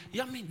 So they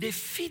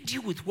feed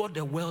you with what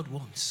the world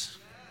wants.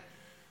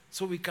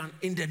 So we can,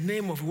 in the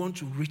name of we want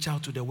to reach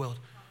out to the world.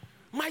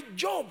 My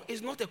job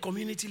is not a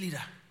community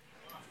leader.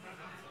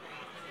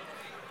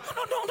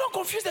 No, don't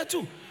confuse the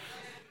two.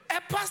 A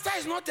pastor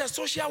is not a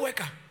social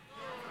worker.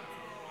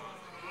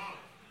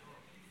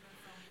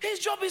 His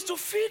job is to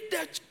feed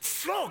the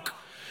flock.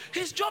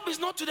 His job is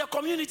not to the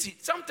community.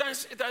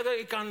 Sometimes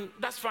it can,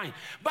 that's fine.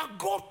 But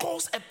God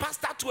calls a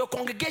pastor to a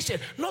congregation,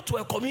 not to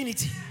a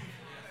community.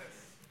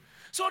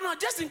 So now,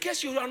 just in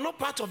case you are not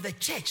part of the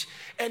church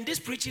and this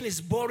preaching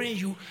is boring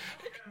you,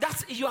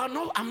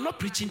 I'm not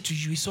preaching to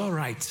you. It's all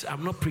right.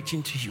 I'm not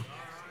preaching to you.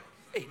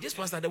 Hey, this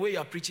pastor, the way you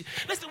are preaching.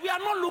 Listen, we are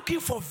not looking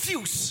for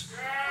views.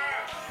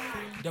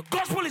 The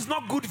gospel is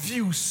not good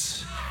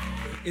views.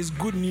 It's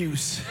good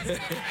news.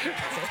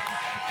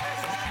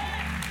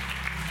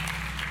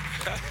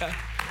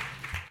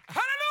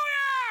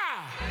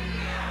 Hallelujah!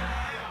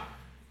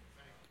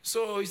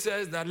 So he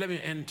says that, let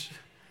me end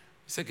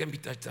 2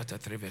 Peter chapter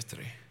 3, verse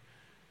 3.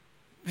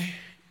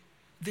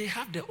 They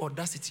have the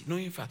audacity,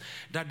 knowing in fact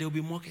that they will be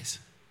mockers,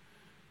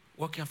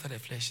 walking after the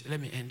flesh. Let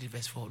me end in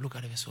verse 4. Look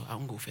at the verse 4. I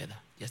won't go further.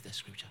 Just the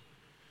scripture.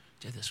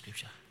 Just the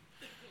scripture.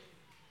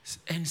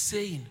 And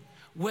saying,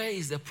 where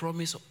is the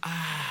promise of...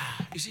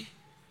 You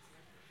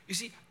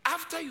see,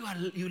 after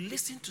you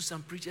listen to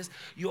some preachers,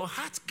 your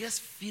heart gets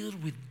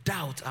filled with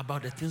doubt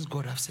about the things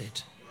God has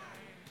said.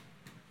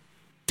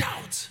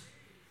 Doubt.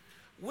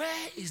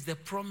 Where is the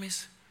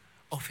promise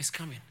of his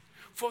coming?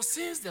 For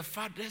since the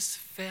fathers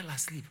fell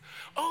asleep,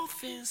 all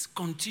things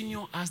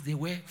continue as they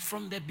were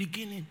from the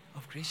beginning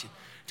of creation.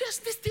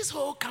 Just this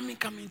whole coming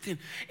thing.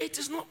 It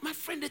is not, my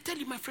friend, they tell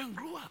you, my friend,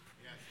 grow up.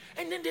 Yes.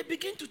 And then they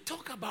begin to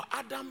talk about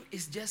Adam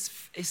is just,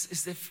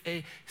 it's a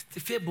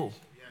fable.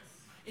 Yes.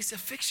 It's a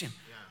fiction.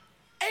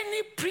 Yeah.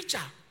 Any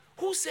preacher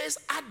who says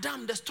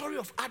Adam, the story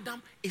of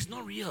Adam is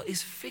not real,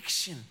 it's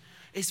fiction.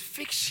 It's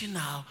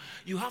fictional.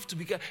 You have to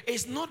be careful.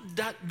 It's not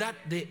that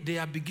they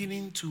are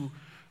beginning to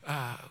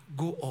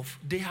go off.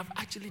 They are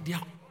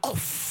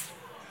off.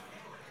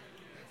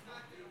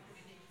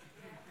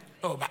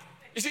 Oh, but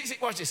you see,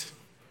 watch this.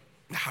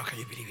 How can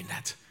you believe in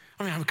that?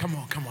 I mean, come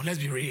on, let's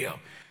be real.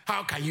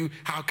 How can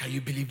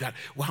you believe that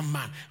one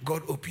man,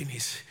 God opened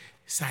his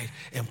side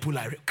and pull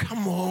out?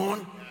 Come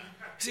on.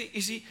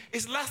 You see,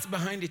 it's lust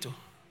behind it all.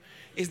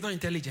 It's not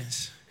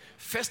intelligence.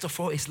 First of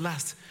all, it's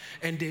lust.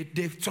 And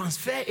they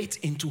transfer it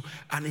into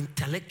an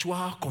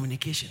intellectual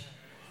communication.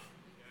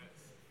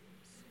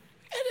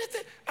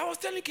 And I was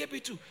telling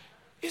KP too.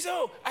 He said,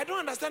 I don't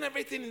understand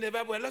everything in the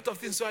Bible, a lot of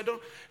things, so I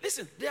don't.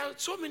 Listen, there are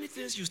so many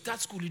things you start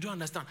school, you don't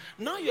understand.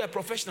 Now you're a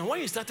professional. When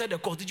you started the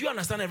course, did you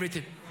understand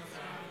everything?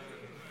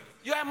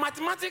 You're a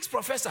mathematics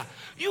professor.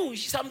 You,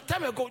 some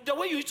time ago, the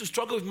way you used to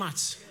struggle with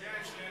maths.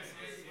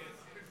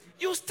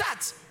 You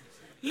start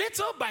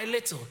little by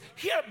little,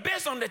 here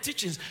based on the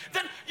teachings.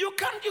 Then you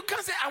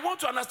can't say, I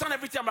want to understand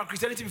everything about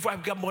Christianity before I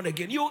become born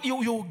again.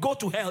 You go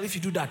to hell if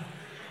you do that.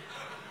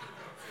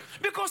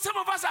 Because some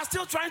of us are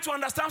still trying to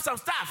understand some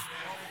stuff.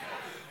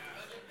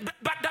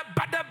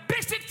 But the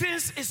basic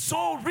things is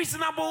so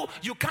reasonable,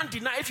 you can't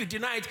deny. If you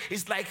deny it,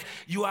 it's like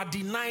you are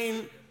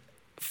denying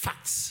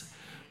facts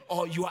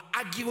or you are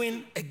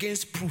arguing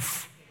against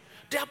proof.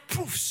 There are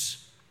proofs.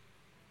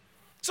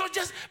 So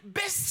just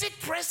basic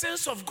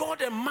presence of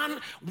God and man,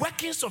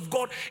 workings of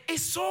God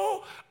is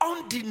so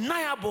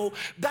undeniable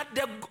that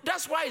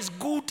that's why it's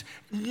good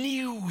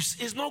news.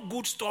 It's not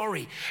good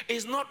story.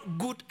 It's not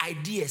good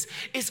ideas.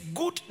 It's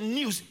good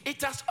news.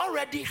 It has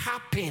already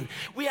happened.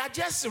 We are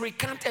just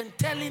recanting and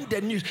telling the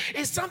news.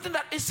 It's something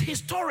that is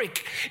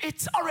historic.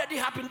 It's already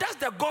happened. That's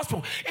the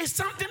gospel. It's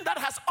something that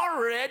has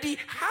already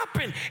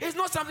happened. It's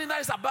not something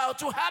that is about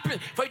to happen.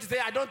 For you to say,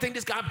 I don't think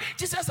this can happen.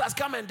 Jesus has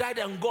come and died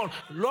and gone.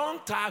 Long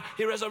time.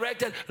 He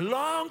resurrected.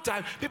 Long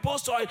time. People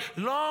saw it.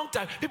 Long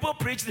time. People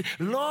preached it.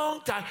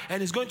 Long time. And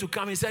he's going to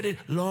come. He said it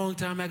long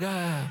time ago.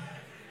 Wow.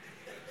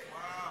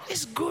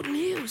 It's good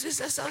news.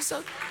 Sorry.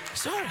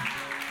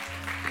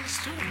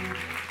 It's true.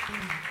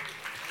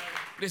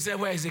 They say,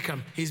 where is he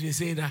come? He's been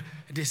saying that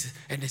this,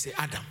 and they say,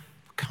 Adam,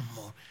 come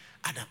on.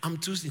 Adam, I'm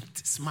too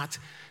smart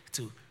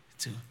to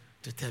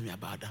tell me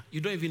about that. You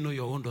don't even know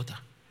your own daughter.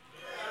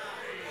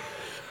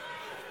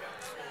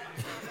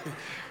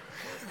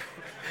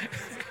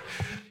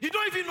 You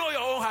don't even know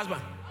your own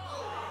husband.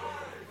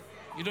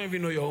 You don't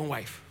even know your own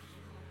wife.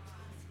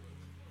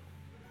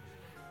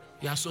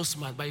 You are so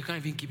smart, but you can't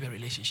even keep a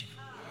relationship.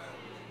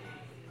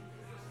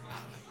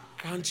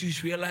 Can't you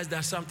realize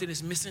that something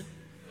is missing?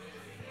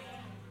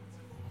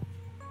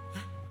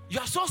 You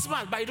are so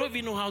smart, but you don't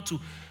even know how to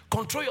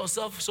control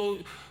yourself so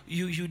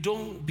you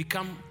don't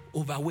become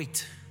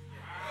overweight.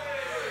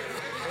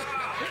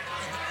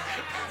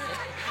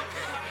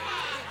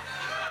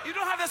 You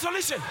don't have the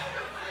solution.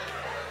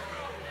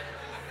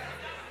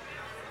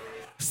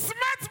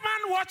 Smart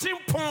man watching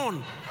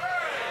porn.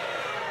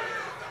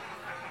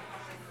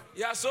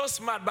 You are so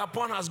smart, but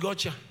porn has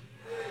got you.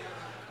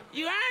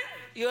 You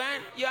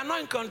are not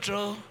in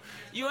control.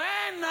 You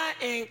are not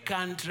in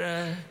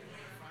control.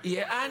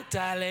 You aren't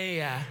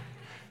telling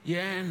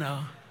you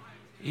know,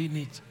 you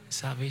need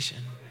salvation.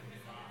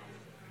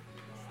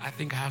 I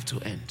think I have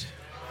to end.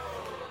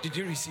 Did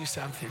you receive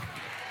something?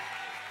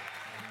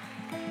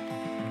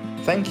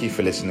 Thank you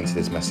for listening to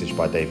this message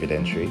by David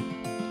Entry.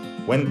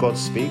 When God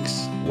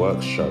speaks,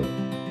 works show,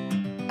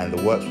 and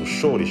the works will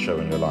surely show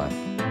in your life.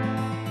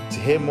 To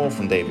hear more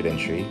from David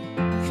Entry,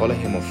 follow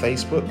him on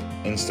Facebook,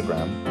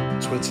 Instagram,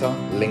 Twitter,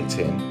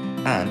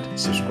 LinkedIn, and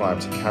subscribe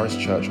to Charis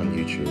Church on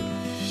YouTube.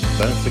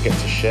 Don't forget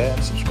to share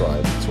and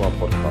subscribe to our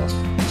podcast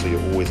so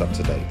you're always up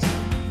to date.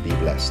 Be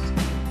blessed.